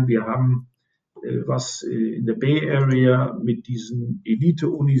sagen, wir haben was in der Bay Area mit diesen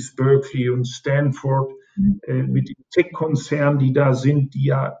Elite-Unis, Berkeley und Stanford, mit den Tech-Konzernen, die da sind, die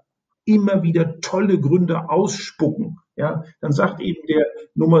ja immer wieder tolle Gründer ausspucken. Ja, dann sagt eben der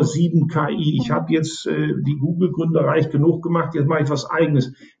Nummer 7 KI, ich habe jetzt die Google-Gründer reich genug gemacht, jetzt mache ich was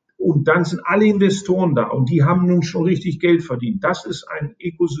Eigenes. Und dann sind alle Investoren da und die haben nun schon richtig Geld verdient. Das ist ein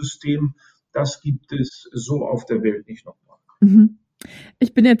Ökosystem, das gibt es so auf der Welt nicht nochmal.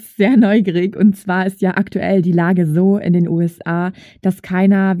 Ich bin jetzt sehr neugierig und zwar ist ja aktuell die Lage so in den USA, dass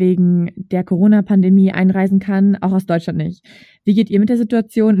keiner wegen der Corona-Pandemie einreisen kann, auch aus Deutschland nicht. Wie geht ihr mit der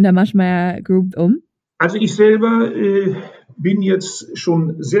Situation in der Maschmeyer Group um? Also ich selber bin jetzt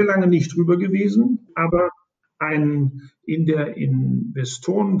schon sehr lange nicht drüber gewesen, aber in der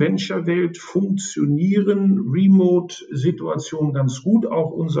Investoren-Venture-Welt funktionieren Remote-Situationen ganz gut.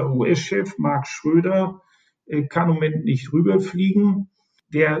 Auch unser US-Chef Mark Schröder kann im Moment nicht rüberfliegen.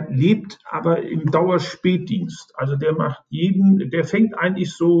 Der lebt aber im Dauerspätdienst. Also der fängt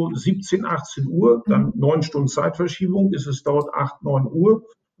eigentlich so 17, 18 Uhr, dann 9 Stunden Zeitverschiebung, es dauert 8, 9 Uhr.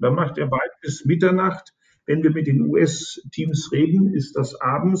 Dann macht er weit bis Mitternacht. Wenn wir mit den US-Teams reden, ist das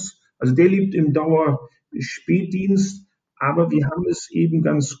abends. Also der lebt im Dauerspätdienst, aber wir haben es eben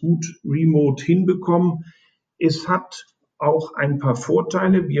ganz gut remote hinbekommen. Es hat auch ein paar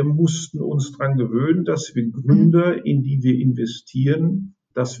Vorteile. Wir mussten uns daran gewöhnen, dass wir Gründer, in die wir investieren,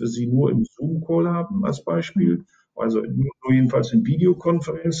 dass wir sie nur im Zoom-Call haben als Beispiel, also nur jedenfalls in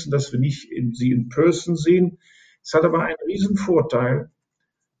Videokonferenzen, dass wir nicht sie in Person sehen. Es hat aber einen riesen Vorteil.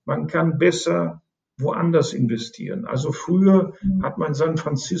 Man kann besser woanders investieren. Also früher hat mein San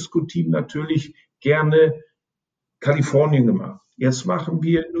Francisco-Team natürlich gerne Kalifornien gemacht. Jetzt machen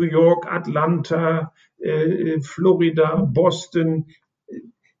wir New York, Atlanta, Florida, Boston.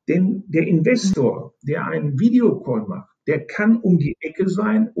 Denn der Investor, der einen Videocall macht, der kann um die Ecke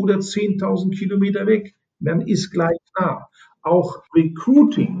sein oder 10.000 Kilometer weg. Man ist gleich da. Auch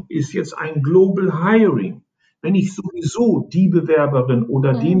Recruiting ist jetzt ein Global Hiring. Wenn ich sowieso die Bewerberin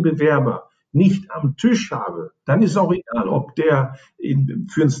oder den Bewerber nicht am Tisch habe, dann ist auch egal, ob der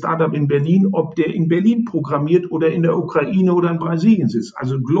für ein Startup in Berlin, ob der in Berlin programmiert oder in der Ukraine oder in Brasilien sitzt.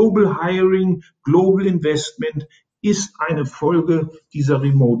 Also Global Hiring, Global Investment ist eine Folge dieser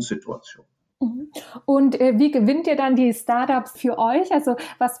Remote-Situation. Und wie gewinnt ihr dann die Startups für euch? Also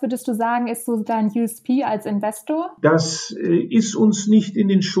was würdest du sagen, ist so dein USP als Investor? Das ist uns nicht in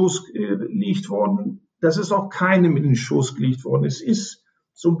den Schoß gelegt worden. Das ist auch keinem in den Schoß gelegt worden. Es ist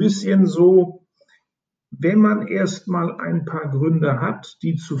so ein bisschen so, wenn man erstmal ein paar Gründer hat,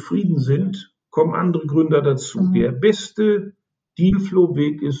 die zufrieden sind, kommen andere Gründer dazu. Der beste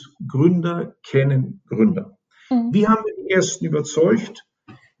Dealflow-Weg ist, Gründer kennen Gründer. Wie haben wir die ersten überzeugt?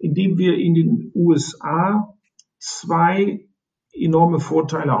 Indem wir in den USA 2 enorme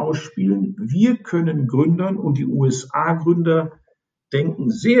Vorteile ausspielen. Wir können Gründern und die USA-Gründer denken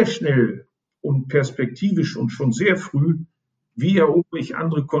sehr schnell und perspektivisch und schon sehr früh, wie erobere ich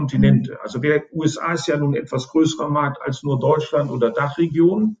andere Kontinente. Also USA ist ja nun ein etwas größerer Markt als nur Deutschland oder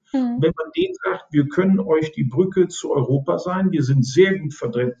Dachregion. Wenn man denen sagt, wir können euch die Brücke zu Europa sein, wir sind sehr gut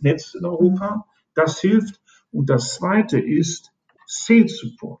vernetzt in Europa, das hilft. Und das Zweite ist Sales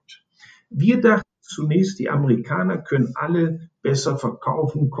Support. Wir dachten zunächst, die Amerikaner können alle besser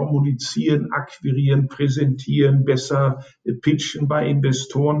verkaufen, kommunizieren, akquirieren, präsentieren, besser pitchen bei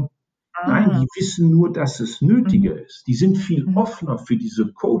Investoren. Nein, die wissen nur, dass es nötiger ist. Die sind viel offener für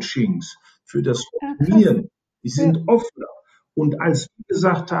diese Coachings, für das Optimieren. Die sind offener. Und als wir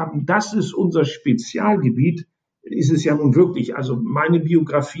gesagt haben, das ist unser Spezialgebiet, ist es ja nun wirklich, also meine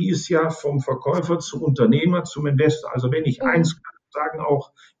Biografie ist ja vom Verkäufer zum Unternehmer, zum Investor. Also wenn ich eins kann, sagen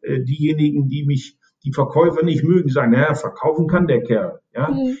auch diejenigen, die Verkäufer nicht mögen, sagen, naja, verkaufen kann der Kerl.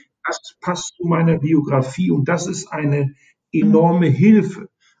 Ja? Das passt zu meiner Biografie und das ist eine enorme Hilfe.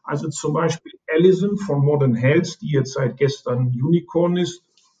 Also zum Beispiel Alison von Modern Health, die jetzt seit gestern Unicorn ist,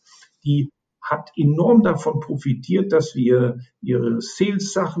 die hat enorm davon profitiert, dass wir ihre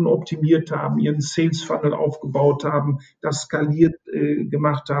Sales-Sachen optimiert haben, ihren Sales-Funnel aufgebaut haben, das skaliert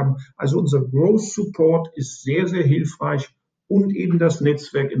gemacht haben. Also unser Growth-Support ist sehr, sehr hilfreich und eben das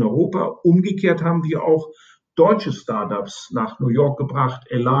Netzwerk in Europa. Umgekehrt haben wir auch deutsche Startups nach New York gebracht.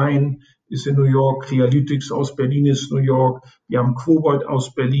 Align ist in New York, Crealytics aus Berlin ist New York. Wir haben Quobold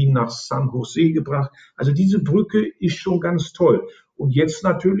aus Berlin nach San Jose gebracht. Also diese Brücke ist schon ganz toll. Und jetzt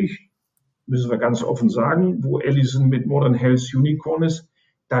natürlich, müssen wir ganz offen sagen, wo Alison mit Modern Health Unicorn ist,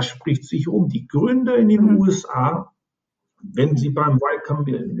 da spricht sich um. Die Gründer in den USA, wenn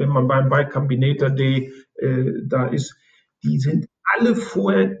man beim Y Combinator Day da ist, die sind alle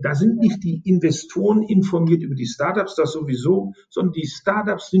vorher, da sind nicht die Investoren informiert über die Startups, das sowieso, sondern die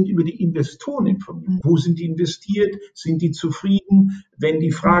Startups sind über die Investoren informiert. Wo sind die investiert? Sind die zufrieden? Wenn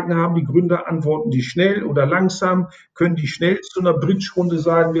die Fragen haben, die Gründer antworten die schnell oder langsam, können die schnell zu einer Bridge-Runde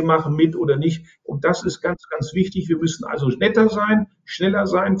sagen, wir machen mit oder nicht. Und das ist ganz, ganz wichtig. Wir müssen also netter sein, schneller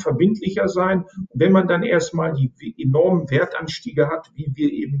sein, verbindlicher sein. Und wenn man dann erstmal die enormen Wertanstiege hat, wie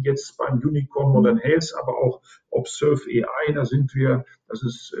wir eben jetzt beim Unicorn Modern Health, aber auch Observe AI, das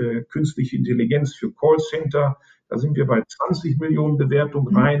ist künstliche Intelligenz für Callcenter, da sind wir bei 20 Millionen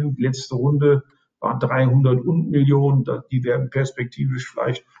Bewertungen rein. Die letzte Runde war 300 Millionen, die werden perspektivisch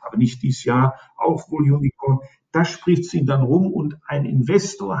vielleicht, aber nicht dieses Jahr, auch wohl Unicorn. Das spricht sie dann rum und ein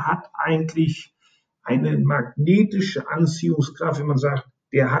Investor hat eigentlich eine magnetische Anziehungskraft, wenn man sagt,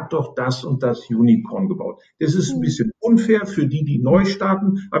 der hat doch das und das Unicorn gebaut. Das ist ein bisschen unfair für die neu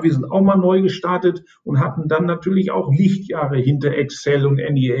starten, aber wir sind auch mal neu gestartet und hatten dann natürlich auch Lichtjahre hinter Excel und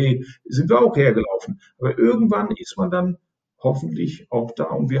NEA, sind wir auch hergelaufen. Aber irgendwann ist man dann hoffentlich auch da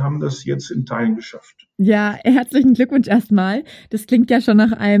und wir haben das jetzt in Teilen geschafft. Ja, herzlichen Glückwunsch erstmal. Das klingt ja schon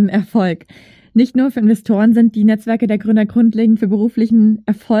nach einem Erfolg. Nicht nur für Investoren sind die Netzwerke der Gründer grundlegend für beruflichen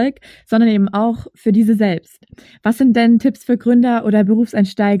Erfolg, sondern eben auch für diese selbst. Was sind denn Tipps für Gründer oder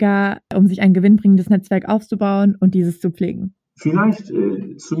Berufseinsteiger, um sich ein gewinnbringendes Netzwerk aufzubauen und dieses zu pflegen? Vielleicht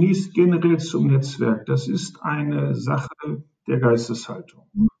zunächst generell zum Netzwerk. Das ist eine Sache der Geisteshaltung.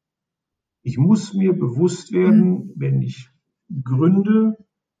 Ich muss mir bewusst werden, wenn ich gründe,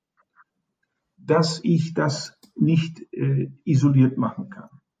 dass ich das nicht isoliert machen kann.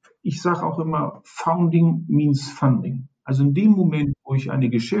 Ich sage auch immer, Founding means Funding. Also in dem Moment, wo ich eine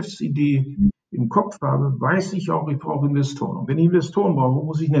Geschäftsidee im Kopf habe, weiß ich auch, ich brauche Investoren. Und wenn ich Investoren brauche,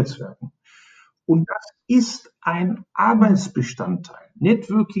 muss ich netzwerken. Und das ist ein Arbeitsbestandteil.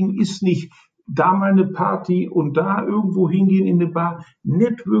 Networking ist nicht da mal eine Party und da irgendwo hingehen in eine Bar.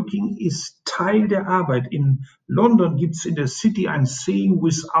 Networking ist Teil der Arbeit. In London gibt es in der City ein Saying,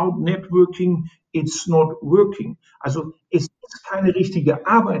 without networking, it's not working. Also es ist keine richtige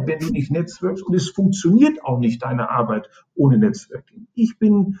Arbeit, wenn du nicht netzwerkst und es funktioniert auch nicht deine Arbeit ohne Netzwerking. Ich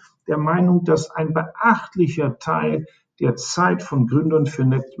bin der Meinung, dass ein beachtlicher Teil der Zeit von Gründern für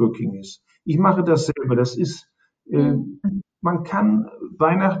Networking ist. Ich mache das selber. Das ist, man kann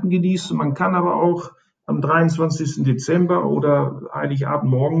Weihnachten genießen, man kann aber auch am 23. Dezember oder Heiligabend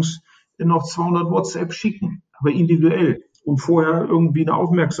morgens noch 200 WhatsApp schicken, aber individuell und vorher irgendwie eine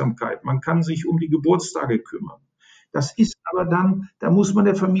Aufmerksamkeit. Man kann sich um die Geburtstage kümmern. Das ist aber dann, da muss man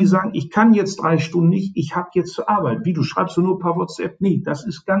der Familie sagen, ich kann jetzt 3 Stunden nicht, ich habe jetzt zur Arbeit. Wie, du schreibst nur ein paar WhatsApp? Nee, das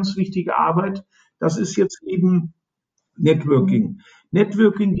ist ganz wichtige Arbeit. Das ist jetzt eben Networking.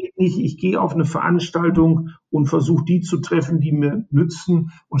 Networking geht nicht, ich gehe auf eine Veranstaltung und versuche die zu treffen, die mir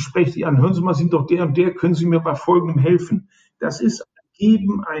nützen und spreche die an. Hören Sie mal, sind doch der und der, können Sie mir bei Folgendem helfen? Das ist ein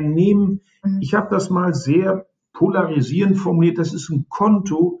Geben, ein Nehmen. Ich habe das mal sehr polarisierend formuliert. Das ist ein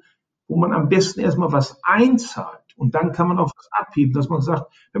Konto, wo man am besten erstmal was einzahlt und dann kann man auch was abheben, dass man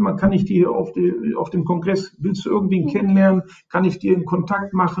sagt, wenn man kann ich dir auf dem Kongress, willst du irgendwen kennenlernen, kann ich dir einen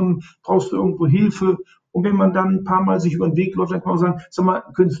Kontakt machen, brauchst du irgendwo Hilfe? Und wenn man dann ein paar Mal sich über den Weg läuft, dann kann man sagen, sag mal,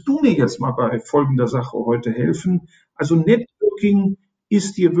 könntest du mir jetzt mal bei folgender Sache heute helfen? Also Networking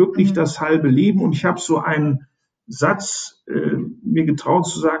ist dir wirklich das halbe Leben und ich habe so ein Satz mir getraut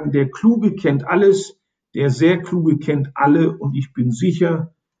zu sagen, der Kluge kennt alles, der sehr Kluge kennt alle und ich bin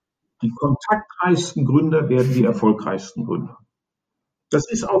sicher, die kontaktreichsten Gründer werden die erfolgreichsten Gründer. Das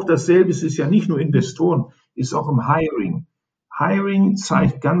ist auch dasselbe, es ist ja nicht nur Investoren, ist auch im Hiring. Hiring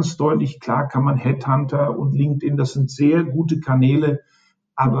zeigt ganz deutlich, klar kann man Headhunter und LinkedIn, das sind sehr gute Kanäle,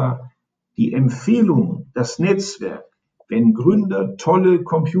 aber die Empfehlung, das Netzwerk, wenn Gründer tolle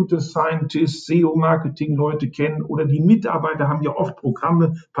Computer Scientists, SEO-Marketing-Leute kennen oder die Mitarbeiter haben ja oft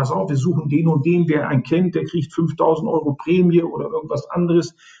Programme, pass auf, wir suchen den und den, wer einen kennt, der kriegt 5.000 € Prämie oder irgendwas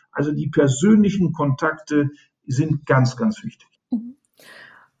anderes. Also die persönlichen Kontakte sind ganz, ganz wichtig.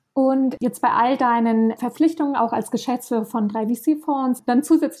 Und jetzt bei all deinen Verpflichtungen, auch als Geschäftsführer von 3 VC-Fonds, dann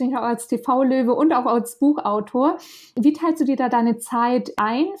zusätzlich auch als TV-Löwe und auch als Buchautor, wie teilst du dir da deine Zeit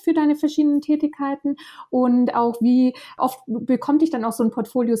ein für deine verschiedenen Tätigkeiten und auch wie oft bekommt dich dann auch so ein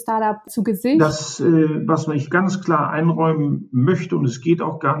Portfolio-Startup zu Gesicht? Das, was ich ganz klar einräumen möchte, und es geht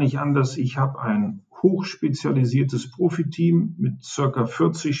auch gar nicht anders, ich habe ein hochspezialisiertes Profiteam mit circa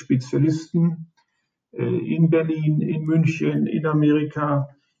 40 Spezialisten in Berlin, in München, in Amerika,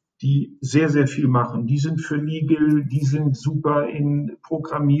 die sehr, sehr viel machen. Die sind für Legal, die sind super in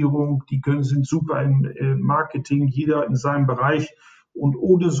Programmierung, sind super im Marketing, jeder in seinem Bereich. Und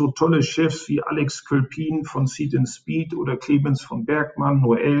ohne so tolle Chefs wie Alex Kölpin von Seed & Speed oder Clemens von Bergmann,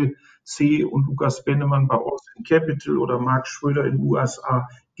 Noel C. und Lukas Bennemann bei Austin Capital oder Mark Schröder in den USA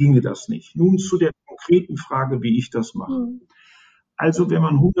ginge das nicht. Nun zu der konkreten Frage, wie ich das mache. Also wenn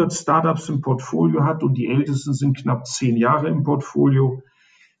man 100 Startups im Portfolio hat und die ältesten sind knapp 10 Jahre im Portfolio,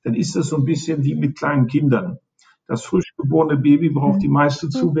 dann ist das so ein bisschen wie mit kleinen Kindern. Das frisch geborene Baby braucht die meiste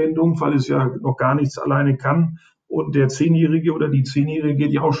Zuwendung, weil es ja noch gar nichts alleine kann. Und der 10-Jährige oder die 10-Jährige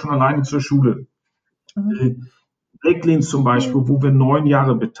geht ja auch schon alleine zur Schule. Blacklane zum Beispiel, wo wir 9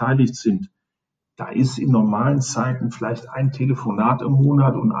 Jahre beteiligt sind, da ist in normalen Zeiten vielleicht ein Telefonat im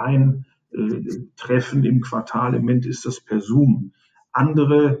Monat und ein Treffen im Quartal. Im Moment ist das per Zoom.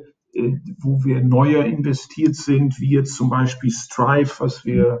 Andere, wo wir neuer investiert sind, wie jetzt zum Beispiel Strive, was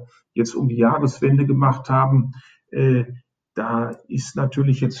wir jetzt um die Jahreswende gemacht haben, da ist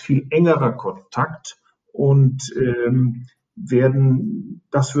natürlich jetzt viel engerer Kontakt und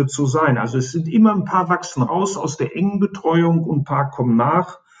das wird so sein. Also es sind immer ein paar wachsen raus aus der engen Betreuung und ein paar kommen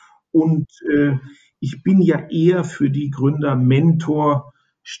nach. Und ich bin ja eher für die Gründer Mentor,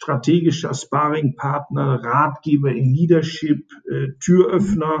 strategischer Sparringpartner, Ratgeber in Leadership,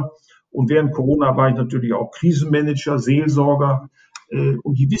 Türöffner. Und während Corona war ich natürlich auch Krisenmanager, Seelsorger.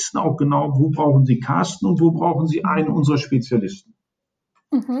 Und die wissen auch genau, wo brauchen sie Carsten und wo brauchen sie einen unserer Spezialisten.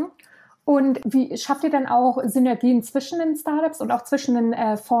 Und wie schafft ihr dann auch Synergien zwischen den Startups und auch zwischen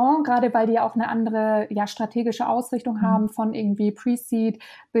den Fonds, gerade weil die auch eine andere strategische Ausrichtung haben, von irgendwie Pre-Seed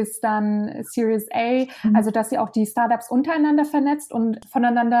bis dann Series A, also dass ihr auch die Startups untereinander vernetzt und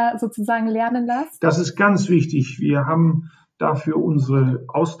voneinander sozusagen lernen lasst? Das ist ganz wichtig. Wir haben dafür unsere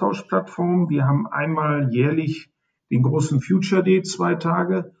Austauschplattform. Wir haben einmal jährlich den großen Future Day, 2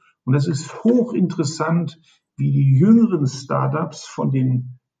 Tage. Und das ist hochinteressant, wie die jüngeren Startups von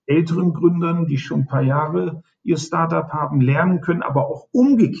den älteren Gründern, die schon ein paar Jahre ihr Startup haben, lernen können, aber auch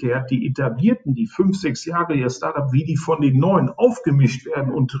umgekehrt die etablierten, die 5, 6 Jahre ihr Startup, wie die von den neuen aufgemischt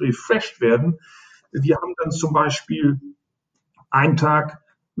werden und refreshed werden. Wir haben dann zum Beispiel einen Tag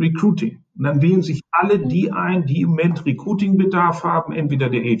Recruiting. Und dann wählen sich alle die ein, die im Moment Recruiting-Bedarf haben, entweder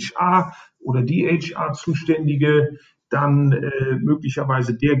der HR oder die HR-Zuständige, dann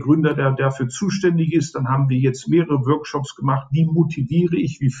möglicherweise der Gründer, der dafür zuständig ist. Dann haben wir jetzt mehrere Workshops gemacht. Wie motiviere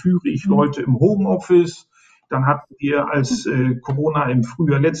ich, wie führe ich Leute im Homeoffice? Dann hatten wir, als Corona im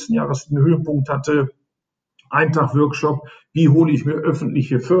Frühjahr letzten Jahres einen Höhepunkt hatte, einen Tag Workshop, wie hole ich mir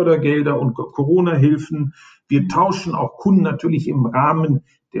öffentliche Fördergelder und Corona-Hilfen. Wir tauschen auch Kunden natürlich im Rahmen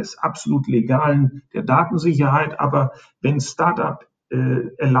des absolut legalen, der Datensicherheit. Aber wenn Startup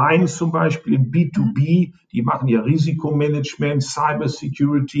Alliance zum Beispiel im B2B, die machen ja Risikomanagement,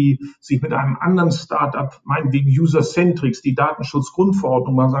 Cybersecurity, sich mit einem anderen Startup, meinetwegen User-Centrics, die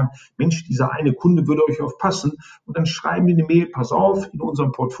Datenschutzgrundverordnung, mal sagen, Mensch, dieser eine Kunde würde euch aufpassen. Und dann schreiben die eine Mail, pass auf, in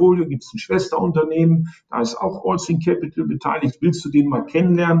unserem Portfolio gibt es ein Schwesterunternehmen, da ist auch Austin Capital beteiligt, willst du den mal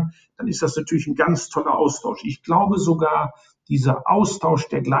kennenlernen? Dann ist das natürlich ein ganz toller Austausch. Ich glaube sogar, dieser Austausch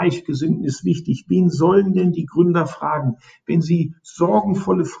der Gleichgesinnten ist wichtig. Wen sollen denn die Gründer fragen? Wenn sie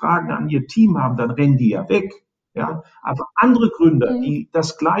sorgenvolle Fragen an ihr Team haben, dann rennen die ja weg. Ja, aber andere Gründer, die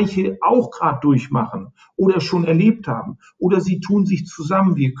das Gleiche auch gerade durchmachen oder schon erlebt haben, oder sie tun sich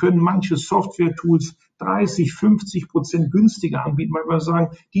zusammen. Wir können manche Software-Tools 30-50% günstiger anbieten, weil wir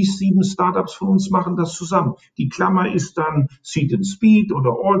sagen, die 7 Startups von uns machen das zusammen. Die Klammer ist dann Seed & Speed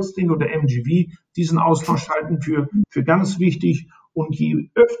oder Alstin oder MGV. Diesen Austausch halten für ganz wichtig. Und je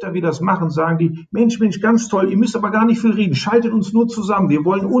öfter wir das machen, sagen die, Mensch, ganz toll, ihr müsst aber gar nicht viel reden, schaltet uns nur zusammen. Wir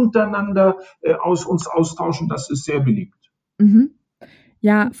wollen untereinander uns austauschen, das ist sehr beliebt. Mhm.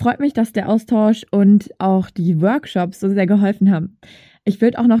 Ja, freut mich, dass der Austausch und auch die Workshops so sehr geholfen haben. Ich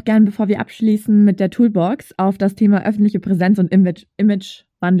würde auch noch gern, bevor wir abschließen mit der Toolbox, auf das Thema öffentliche Präsenz und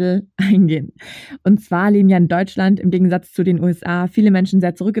Imagewandel eingehen. Und zwar leben ja in Deutschland im Gegensatz zu den USA viele Menschen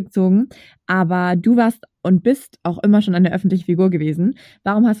sehr zurückgezogen, aber du warst und bist auch immer schon eine öffentliche Figur gewesen.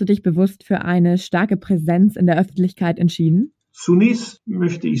 Warum hast du dich bewusst für eine starke Präsenz in der Öffentlichkeit entschieden? Zunächst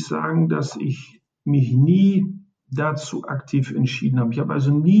möchte ich sagen, dass ich mich nie dazu aktiv entschieden habe. Ich habe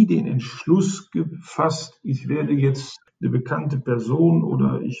also nie den Entschluss gefasst, ich werde jetzt eine bekannte Person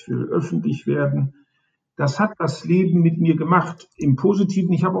oder ich will öffentlich werden. Das hat das Leben mit mir gemacht. Im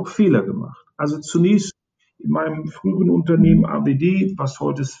Positiven, ich habe auch Fehler gemacht. Also zunächst in meinem früheren Unternehmen ABD, was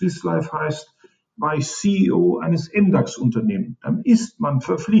heute Swiss Life heißt, war ich CEO eines MDAX-Unternehmens. Dann ist man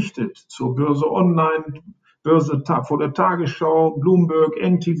verpflichtet zur Börse Online, Börse vor der Tagesschau, Bloomberg,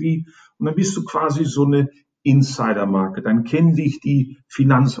 NTV und dann bist du quasi so eine Insidermarke. Dann kennen dich die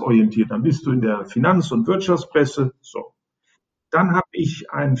finanzorientiert. Dann bist du in der Finanz- und Wirtschaftspresse. So. Dann habe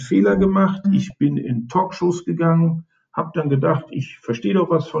ich einen Fehler gemacht. Ich bin in Talkshows gegangen, habe dann gedacht, ich verstehe doch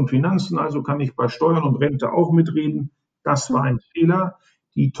was von Finanzen, also kann ich bei Steuern und Rente auch mitreden. Das war ein Fehler.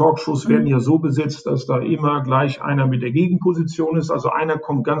 Die Talkshows werden ja so besetzt, dass da immer gleich einer mit der Gegenposition ist. Also einer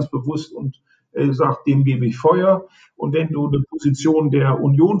kommt ganz bewusst und sagt, dem gebe ich Feuer. Und wenn du eine Position der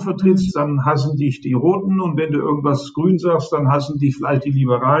Union vertrittst, dann hassen dich die Roten. Und wenn du irgendwas Grün sagst, dann hassen dich vielleicht die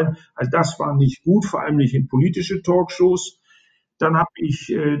Liberalen. Also das war nicht gut, vor allem nicht in politische Talkshows. Dann habe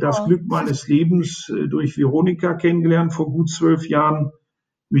ich das Glück meines Lebens durch Veronika kennengelernt vor gut 12 Jahren.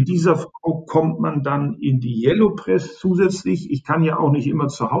 Mit dieser Frau kommt man dann in die Yellow Press zusätzlich. Ich kann ja auch nicht immer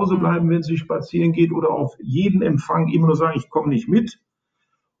zu Hause bleiben, wenn sie spazieren geht oder auf jeden Empfang immer nur sagen, ich komme nicht mit.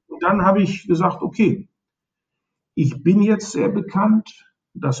 Und dann habe ich gesagt, okay, ich bin jetzt sehr bekannt.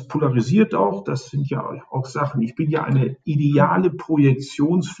 Das polarisiert auch. Das sind ja auch Sachen. Ich bin ja eine ideale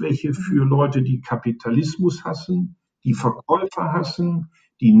Projektionsfläche für Leute, die Kapitalismus hassen, die Verkäufer hassen,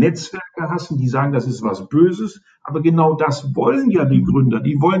 die Netzwerke hassen, die sagen, das ist was Böses. Aber genau das wollen ja die Gründer.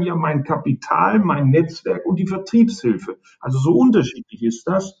 Die wollen ja mein Kapital, mein Netzwerk und die Vertriebshilfe. Also so unterschiedlich ist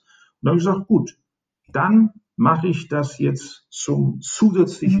das. Und dann habe ich gesagt, gut, dann mache ich das jetzt zum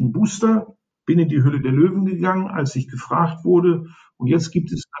zusätzlichen Booster. Bin in die Höhle der Löwen gegangen, als ich gefragt wurde. Und jetzt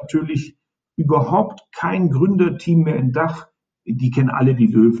gibt es natürlich überhaupt kein Gründerteam mehr in Dach. Die kennen alle die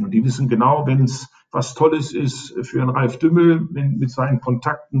Löwen und die wissen genau, wenn es was Tolles ist für einen Ralf Dümmel, mit seinen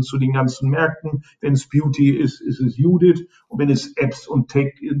Kontakten zu den ganzen Märkten. Wenn es Beauty ist, ist es Judith. Und wenn es Apps und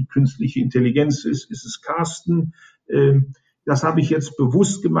Tech, künstliche Intelligenz ist, ist es Carsten. Das habe ich jetzt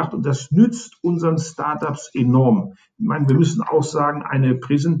bewusst gemacht und das nützt unseren Startups enorm. Ich meine, wir müssen auch sagen, eine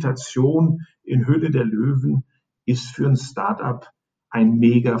Präsentation in Höhle der Löwen ist für ein Startup ein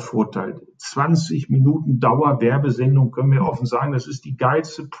mega Vorteil. 20 Minuten Dauerwerbesendung können wir offen sagen, das ist die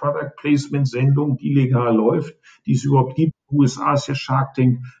geilste Product Placement Sendung, die legal läuft, die es überhaupt gibt. In den USA ist ja Shark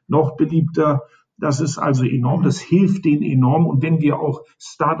Tank noch beliebter. Das ist also enorm, das hilft denen enorm. Und wenn wir auch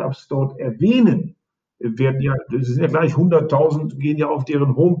Startups dort erwähnen, werden ja, das sind ja gleich 100.000, gehen ja auf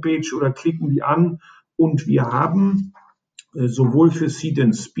deren Homepage oder klicken die an. Und wir haben sowohl für Seed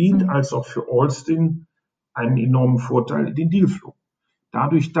 & Speed als auch für Alstin einen enormen Vorteil, den Dealflow.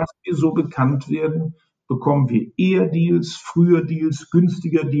 Dadurch, dass wir so bekannt werden, bekommen wir eher Deals, früher Deals,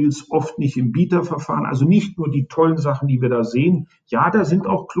 günstiger Deals, oft nicht im Bieterverfahren. Also nicht nur die tollen Sachen, die wir da sehen. Ja, da sind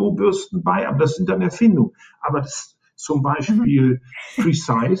auch Klobürsten bei, aber das sind dann Erfindungen. Aber das zum Beispiel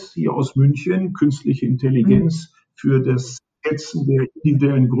Precise hier aus München, künstliche Intelligenz für das Schätzen der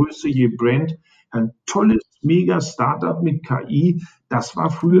individuellen Größe je Brand. Ein tolles Mega-Startup mit KI. Das war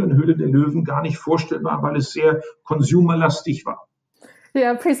früher in Höhle der Löwen gar nicht vorstellbar, weil es sehr consumerlastig war.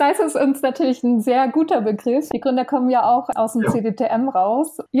 Ja, Precise ist uns natürlich ein sehr guter Begriff. Die Gründer kommen ja auch aus dem CDTM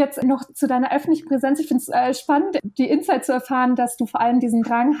raus. Jetzt noch zu deiner öffentlichen Präsenz. Ich finde es spannend, die Insight zu erfahren, dass du vor allem diesen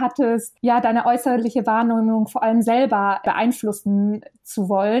Drang hattest, ja, deine äußerliche Wahrnehmung vor allem selber beeinflussen zu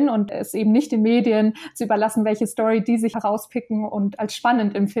wollen und es eben nicht den Medien zu überlassen, welche Story die sich herauspicken und als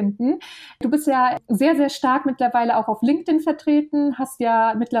spannend empfinden. Du bist ja sehr, sehr stark mittlerweile auch auf LinkedIn vertreten, hast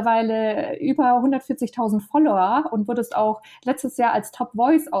ja mittlerweile über 140.000 Follower und wurdest auch letztes Jahr als Top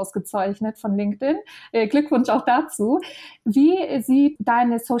Voice ausgezeichnet von LinkedIn. Glückwunsch auch dazu. Wie sieht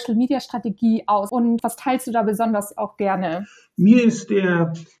deine Social-Media-Strategie aus und was teilst du da besonders auch gerne? Mir ist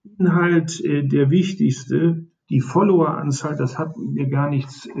der Inhalt der wichtigste. Die Followeranzahl, das hat mir gar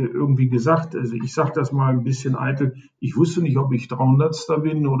nichts irgendwie gesagt. Also ich sage das mal ein bisschen eitel. Ich wusste nicht, ob ich 300.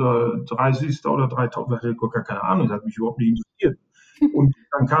 bin oder 30. oder 3000. Ich hatte gar keine Ahnung, das hat mich überhaupt nicht interessiert. Und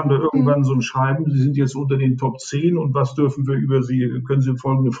dann kam da irgendwann so ein Schreiben, Sie sind jetzt unter den Top 10 und was dürfen wir über Sie, können Sie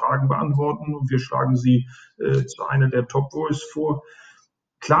folgende Fragen beantworten und wir schlagen Sie zu einer der Top Voice vor.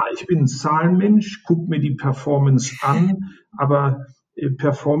 Klar, ich bin ein Zahlenmensch, gucke mir die Performance an, aber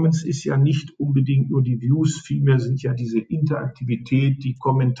Performance ist ja nicht unbedingt nur die Views, vielmehr sind ja diese Interaktivität, die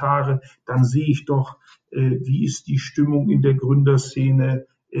Kommentare. Dann sehe ich doch, wie ist die Stimmung in der Gründerszene.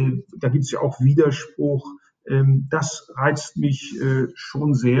 Da gibt es ja auch Widerspruch. Das reizt mich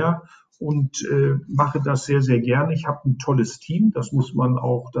schon sehr und mache das sehr, sehr gerne. Ich habe ein tolles Team, das muss man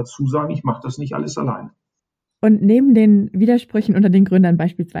auch dazu sagen. Ich mache das nicht alles alleine. Und neben den Widersprüchen unter den Gründern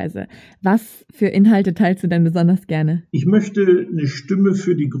beispielsweise, was für Inhalte teilst du denn besonders gerne? Ich möchte eine Stimme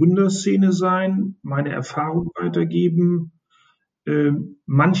für die Gründerszene sein, meine Erfahrung weitergeben.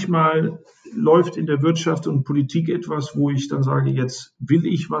 Manchmal läuft in der Wirtschaft und Politik etwas, wo ich dann sage, jetzt will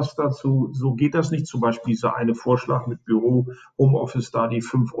ich was dazu. So geht das nicht. Zum Beispiel dieser eine Vorschlag mit Büro, Homeoffice, da die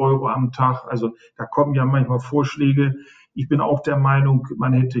 5 Euro am Tag. Also da kommen ja manchmal Vorschläge. Ich bin auch der Meinung,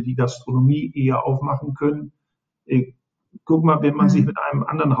 man hätte die Gastronomie eher aufmachen können. Guck mal, wenn man sich mit einem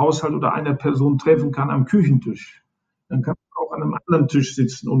anderen Haushalt oder einer Person treffen kann am Küchentisch, dann kann man auch an einem anderen Tisch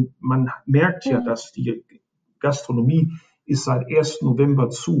sitzen und man merkt ja, dass die Gastronomie ist seit 1. November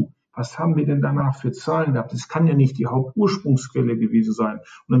zu. Was haben wir denn danach für Zahlen gehabt? Das kann ja nicht die Hauptursprungsquelle gewesen sein.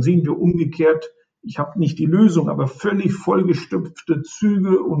 Und dann sehen wir umgekehrt, ich habe nicht die Lösung, aber völlig vollgestopfte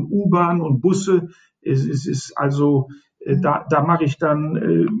Züge und U-Bahn und Busse. Es ist also, da mache ich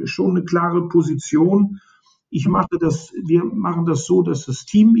dann schon eine klare Position. Wir machen das so, dass das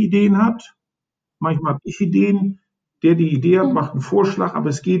Team Ideen hat. Manchmal habe ich Ideen. Der die Idee hat, macht einen Vorschlag, aber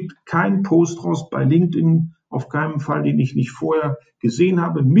es geht kein Post raus bei LinkedIn, auf keinen Fall, den ich nicht vorher gesehen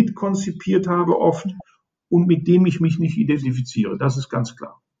habe, mitkonzipiert habe oft und mit dem ich mich nicht identifiziere. Das ist ganz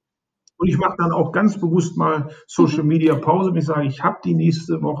klar. Und ich mache dann auch ganz bewusst mal Social Media Pause. Ich sage, ich habe die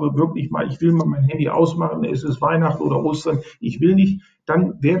nächste Woche wirklich mal, ich will mal mein Handy ausmachen, es ist Weihnachten oder Ostern, ich will nicht.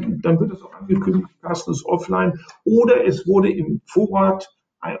 Dann wird es auch angekündigt, Carsten ist offline. Oder es wurde im Vorrat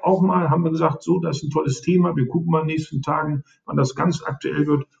auch mal, haben wir gesagt, so, das ist ein tolles Thema, wir gucken mal in den nächsten Tagen, wann das ganz aktuell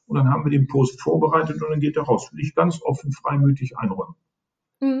wird. Und dann haben wir den Post vorbereitet und dann geht er raus. Will ich ganz offen, freimütig einräumen.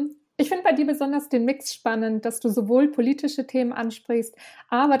 Ich finde bei dir besonders den Mix spannend, dass du sowohl politische Themen ansprichst,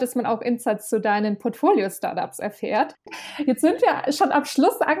 aber dass man auch Insights zu deinen Portfolio-Startups erfährt. Jetzt sind wir schon am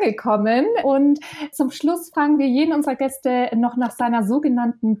Schluss angekommen und zum Schluss fragen wir jeden unserer Gäste noch nach seiner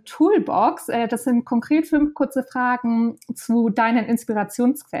sogenannten Toolbox. Das sind konkret 5 kurze Fragen zu deinen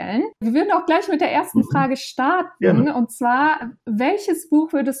Inspirationsquellen. Wir würden auch gleich mit der ersten Frage starten. Gerne. Und zwar, welches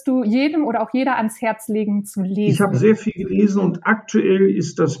Buch würdest du jedem oder auch jeder ans Herz legen zu lesen? Ich habe sehr viel gelesen und aktuell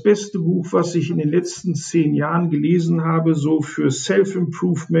ist das beste Buch, was ich in den letzten 10 Jahren gelesen habe, so für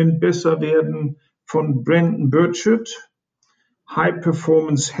Self-Improvement, besser werden, von Brandon Burchard, High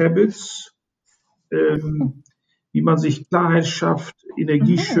Performance Habits, wie man sich Klarheit schafft,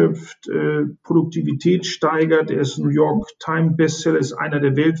 Energie schöpft, Produktivität steigert. Er ist New York Times Bestseller, ist einer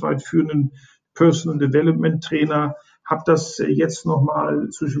der weltweit führenden Personal Development Trainer. Habe das jetzt nochmal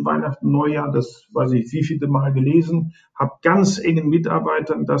zwischen Weihnachten und Neujahr, das weiß ich wievielte Mal gelesen, habe ganz engen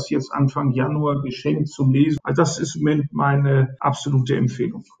Mitarbeitern das jetzt Anfang Januar geschenkt zum Lesen. Also das ist im Moment meine absolute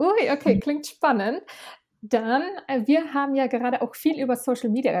Empfehlung. Ui, okay, klingt spannend. Dann, wir haben ja gerade auch viel über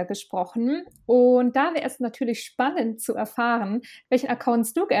Social Media gesprochen und da wäre es natürlich spannend zu erfahren, welchen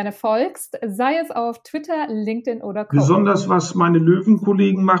Accounts du gerne folgst, sei es auf Twitter, LinkedIn oder Co. Besonders was meine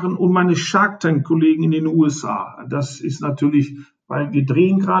Löwen-Kollegen machen und meine Shark Tank-Kollegen in den USA. Das ist natürlich, weil wir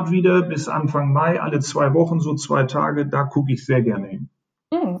drehen gerade wieder bis Anfang Mai, alle 2 Wochen, so 2 Tage, da gucke ich sehr gerne hin.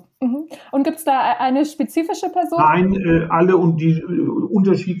 Und gibt es da eine spezifische Person? Nein, alle und die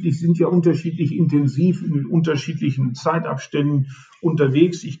sind ja unterschiedlich intensiv in unterschiedlichen Zeitabständen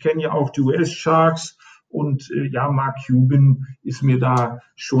unterwegs. Ich kenne ja auch die US-Sharks und Mark Cuban ist mir da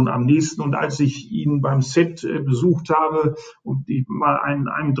schon am nächsten. Und als ich ihn beim Set besucht habe und ich mal an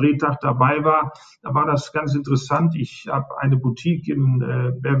einem Drehtag dabei war, da war das ganz interessant. Ich habe eine Boutique in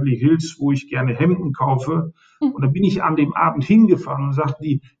Beverly Hills, wo ich gerne Hemden kaufe. Und da bin ich an dem Abend hingefahren und sagte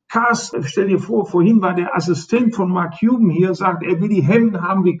die, Carsten, stell dir vor, vorhin war der Assistent von Mark Cuban hier, sagt, er will die Hemden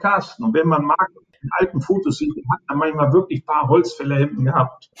haben wie Carsten. Und wenn man Mark in alten Fotos sieht, hat er manchmal wirklich ein paar Holzfällerhemden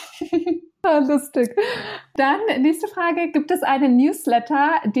gehabt. Lustig. Dann nächste Frage, gibt es einen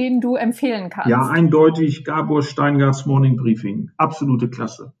Newsletter, den du empfehlen kannst? Ja, eindeutig Gabor Steingarts Morning Briefing. Absolute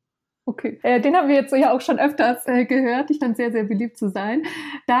Klasse. Okay, den haben wir jetzt ja auch schon öfters gehört. Die scheint sehr, sehr beliebt zu sein.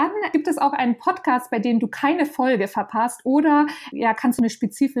 Dann gibt es auch einen Podcast, bei dem du keine Folge verpasst, oder ja, kannst du eine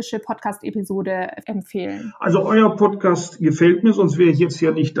spezifische Podcast-Episode empfehlen? Also euer Podcast gefällt mir, sonst wäre ich jetzt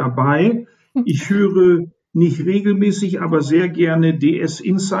ja nicht dabei. Ich höre nicht regelmäßig, aber sehr gerne DS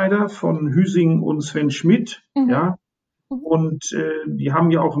Insider von Hüsing und Sven Schmidt. Ja. Und die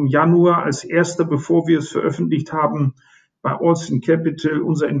haben ja auch im Januar als erster, bevor wir es veröffentlicht haben, bei Alston Capital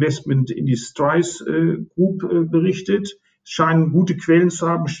unser Investment in die Strice Group berichtet. Es scheinen gute Quellen zu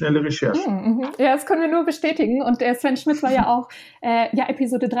haben, schnelle Recherchen. Ja, das können wir nur bestätigen. Und der Sven Schmidt war ja auch,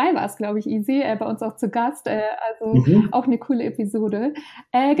 Episode 3 war es, glaube ich, Easy, bei uns auch zu Gast. Auch eine coole Episode.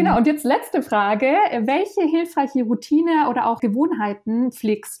 Genau, und jetzt letzte Frage. Welche hilfreiche Routine oder auch Gewohnheiten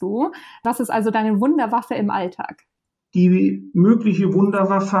pflegst du? Was ist also deine Wunderwaffe im Alltag? Die mögliche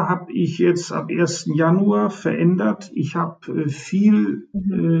Wunderwaffe habe ich jetzt ab 1. Januar verändert. Ich habe viel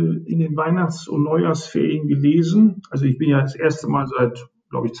in den Weihnachts- und Neujahrsferien gelesen. Also ich bin ja das erste Mal seit,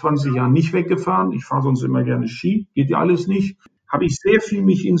 glaube ich, 20 Jahren nicht weggefahren. Ich fahre sonst immer gerne Ski. Geht ja alles nicht. Habe ich sehr viel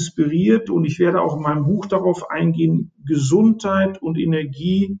mich inspiriert und ich werde auch in meinem Buch darauf eingehen. Gesundheit und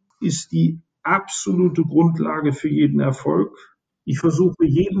Energie ist die absolute Grundlage für jeden Erfolg. Ich versuche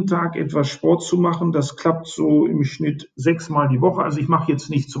jeden Tag etwas Sport zu machen. Das klappt so im Schnitt 6-mal die Woche. Also ich mache jetzt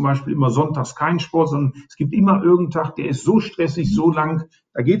nicht zum Beispiel immer sonntags keinen Sport, sondern es gibt immer irgendeinen Tag, der ist so stressig, so lang,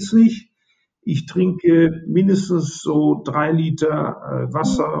 da geht's nicht. Ich trinke mindestens so 3 Liter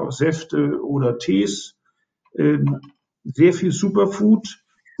Wasser, Säfte oder Tees, sehr viel Superfood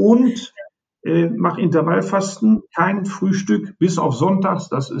und mache Intervallfasten, kein Frühstück bis auf sonntags.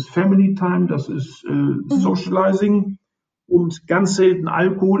 Das ist Family Time, das ist Socializing. Und ganz selten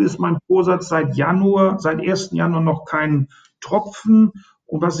Alkohol ist mein Vorsatz seit 1. Januar noch kein Tropfen.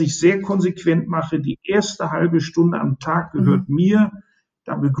 Und was ich sehr konsequent mache, die erste halbe Stunde am Tag gehört mir.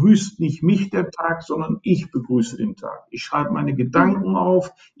 Da begrüßt nicht mich der Tag, sondern ich begrüße den Tag. Ich schreibe meine Gedanken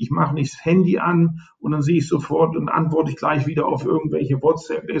auf, ich mache nicht das Handy an und dann sehe ich sofort und antworte ich gleich wieder auf irgendwelche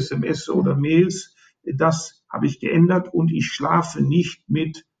WhatsApp, SMS oder Mails. Das habe ich geändert und ich schlafe nicht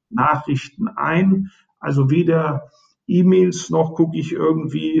mit Nachrichten ein. Also weder E-Mails noch gucke ich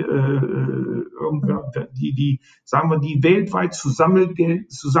irgendwie die weltweit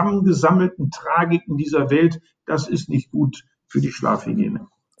zusammengesammelten Tragiken dieser Welt. Das ist nicht gut für die Schlafhygiene.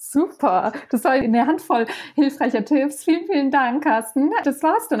 Super, das war eine Handvoll hilfreicher Tipps. Vielen, vielen Dank, Carsten. Das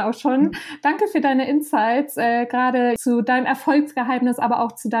war's dann auch schon. Danke für deine Insights, gerade zu deinem Erfolgsgeheimnis, aber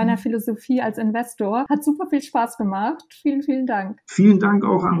auch zu deiner Philosophie als Investor. Hat super viel Spaß gemacht. Vielen, vielen Dank. Vielen Dank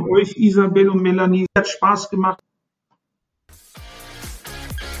auch an euch, Isabel und Melanie. Hat Spaß gemacht.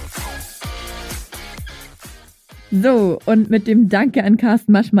 So, und mit dem Danke an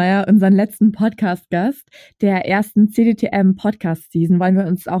Carsten Maschmeyer, unseren letzten Podcast-Gast der ersten CDTM-Podcast-Season, wollen wir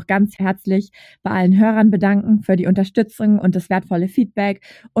uns auch ganz herzlich bei allen Hörern bedanken für die Unterstützung und das wertvolle Feedback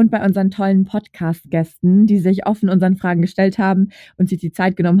und bei unseren tollen Podcast-Gästen, die sich offen unseren Fragen gestellt haben und sich die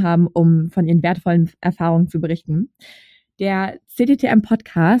Zeit genommen haben, um von ihren wertvollen Erfahrungen zu berichten. Der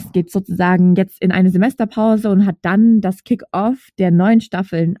CDTM-Podcast geht sozusagen jetzt in eine Semesterpause und hat dann das Kick-Off der neuen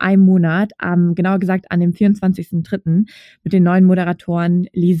Staffel in einem Monat, genauer gesagt an dem 24.03. mit den neuen Moderatoren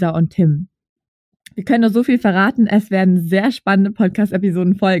Lisa und Tim. Wir können nur so viel verraten, es werden sehr spannende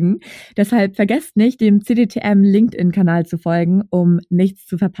Podcast-Episoden folgen. Deshalb vergesst nicht, dem CDTM LinkedIn-Kanal zu folgen, um nichts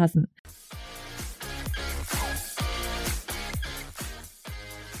zu verpassen.